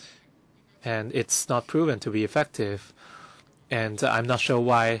 And it's not proven to be effective. And I'm not sure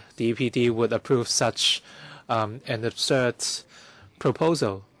why the EPD would approve such an absurd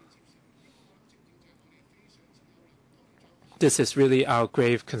proposal. This is really our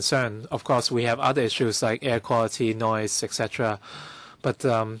grave concern. Of course, we have other issues like air quality, noise, etc. But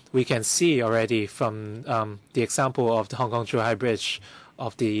we can see already from the example of the Hong Kong-Zhuhai Bridge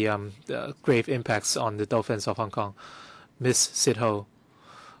of the grave impacts on the dolphins of Hong Kong. Ms. Sit-Ho,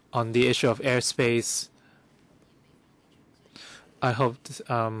 on the issue of airspace, I hope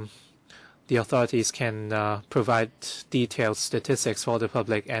the authorities can provide detailed statistics for the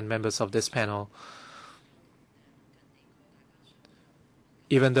public and members of this panel.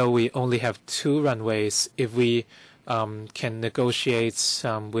 Even though we only have 2 runways, if we can negotiate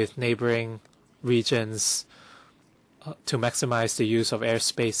with neighboring regions to maximize the use of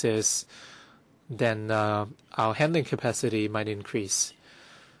airspaces, then our handling capacity might increase.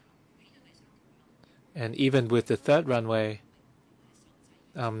 And even with the third runway,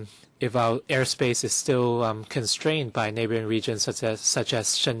 if our airspace is still constrained by neighboring regions such as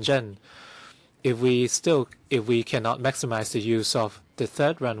Shenzhen, if we cannot maximize the use of the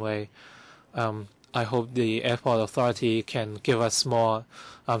third runway, I hope the airport authority can give us more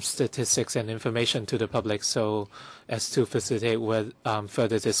statistics and information to the public so as to facilitate with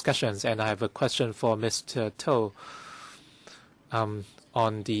further discussions. And I have a question for Mr. To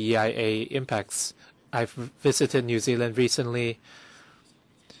on the EIA impacts. I've visited New Zealand recently,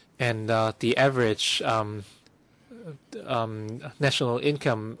 and the average national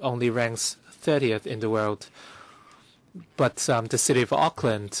income only ranks 30th in the world. But the city of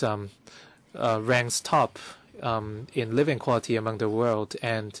Auckland ranks top in living quality among the world.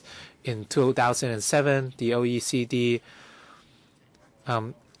 And in 2007, the OECD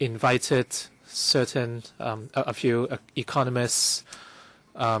invited a few economists,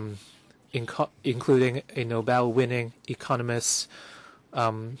 including a Nobel-winning economist,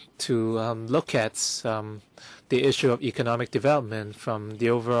 to look at the issue of economic development from the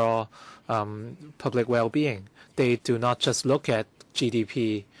overall public well-being. They do not just look at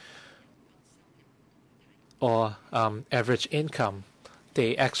GDP or average income.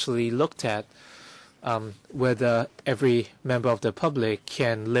 They actually looked at whether every member of the public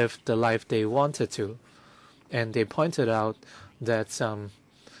can live the life they wanted to. And they pointed out that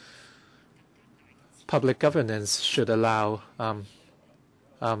public governance should allow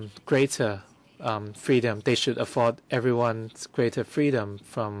greater freedom. They should afford everyone greater freedom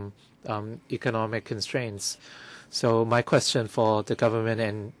from economic constraints. So my question for the government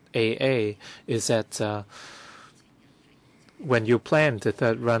and AA is that when you planned the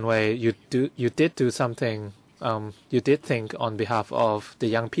third runway, you did do something. You did think on behalf of the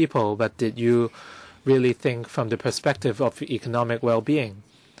young people, but did you really think from the perspective of economic well-being?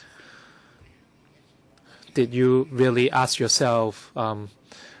 Did you really ask yourself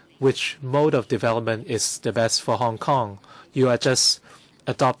which mode of development is the best for Hong Kong? You are just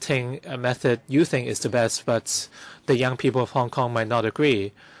adopting a method you think is the best, but the young people of Hong Kong might not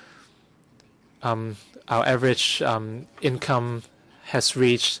agree. Our average income has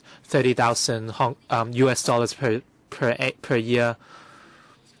reached 30,000 US dollars per year.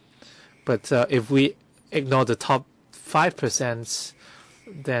 But if we ignore the top 5%,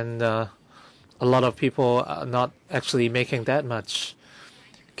 then a lot of people are not actually making that much.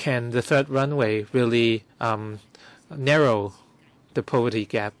 Can the third runway really narrow the poverty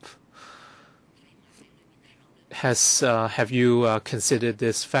gap? Have you considered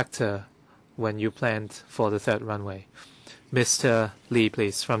this factor when you planned for the third runway? Mr. Lee,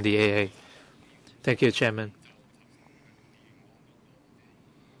 please, from the AA. Thank you, Chairman.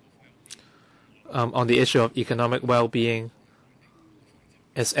 On the issue of economic well-being,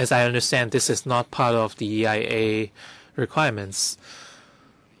 as I understand, this is not part of the EIA requirements.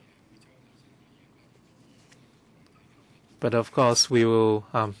 But of course, we will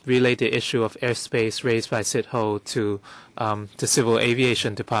relay the issue of airspace raised by Sid Ho to the Civil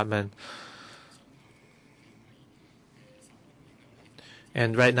Aviation Department.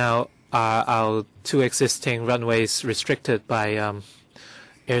 And right now, our two existing runways restricted by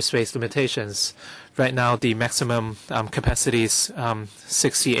airspace limitations. Right now, the maximum capacity is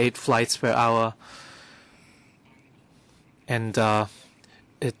 68 flights per hour, and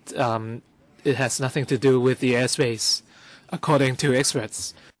it has nothing to do with the airspace, according to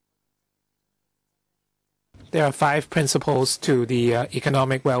experts. There are 5 principles to the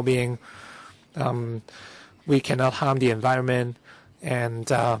economic well-being. We cannot harm the environment,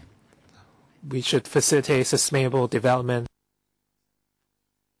 and we should facilitate sustainable development.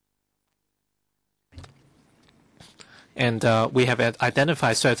 And we have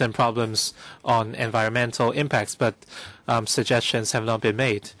identified certain problems on environmental impacts, but suggestions have not been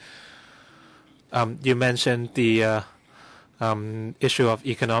made. You mentioned the issue of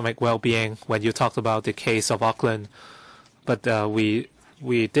economic well-being when you talked about the case of Auckland, but we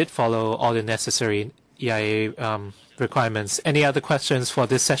did follow all the necessary EIA requirements. Any other questions for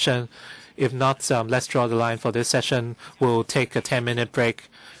this session? If not, let's draw the line for this session. We'll take a 10-minute break,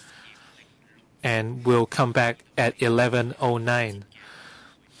 and we'll come back at 11:09.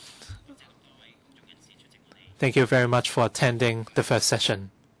 Thank you very much for attending the first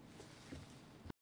session.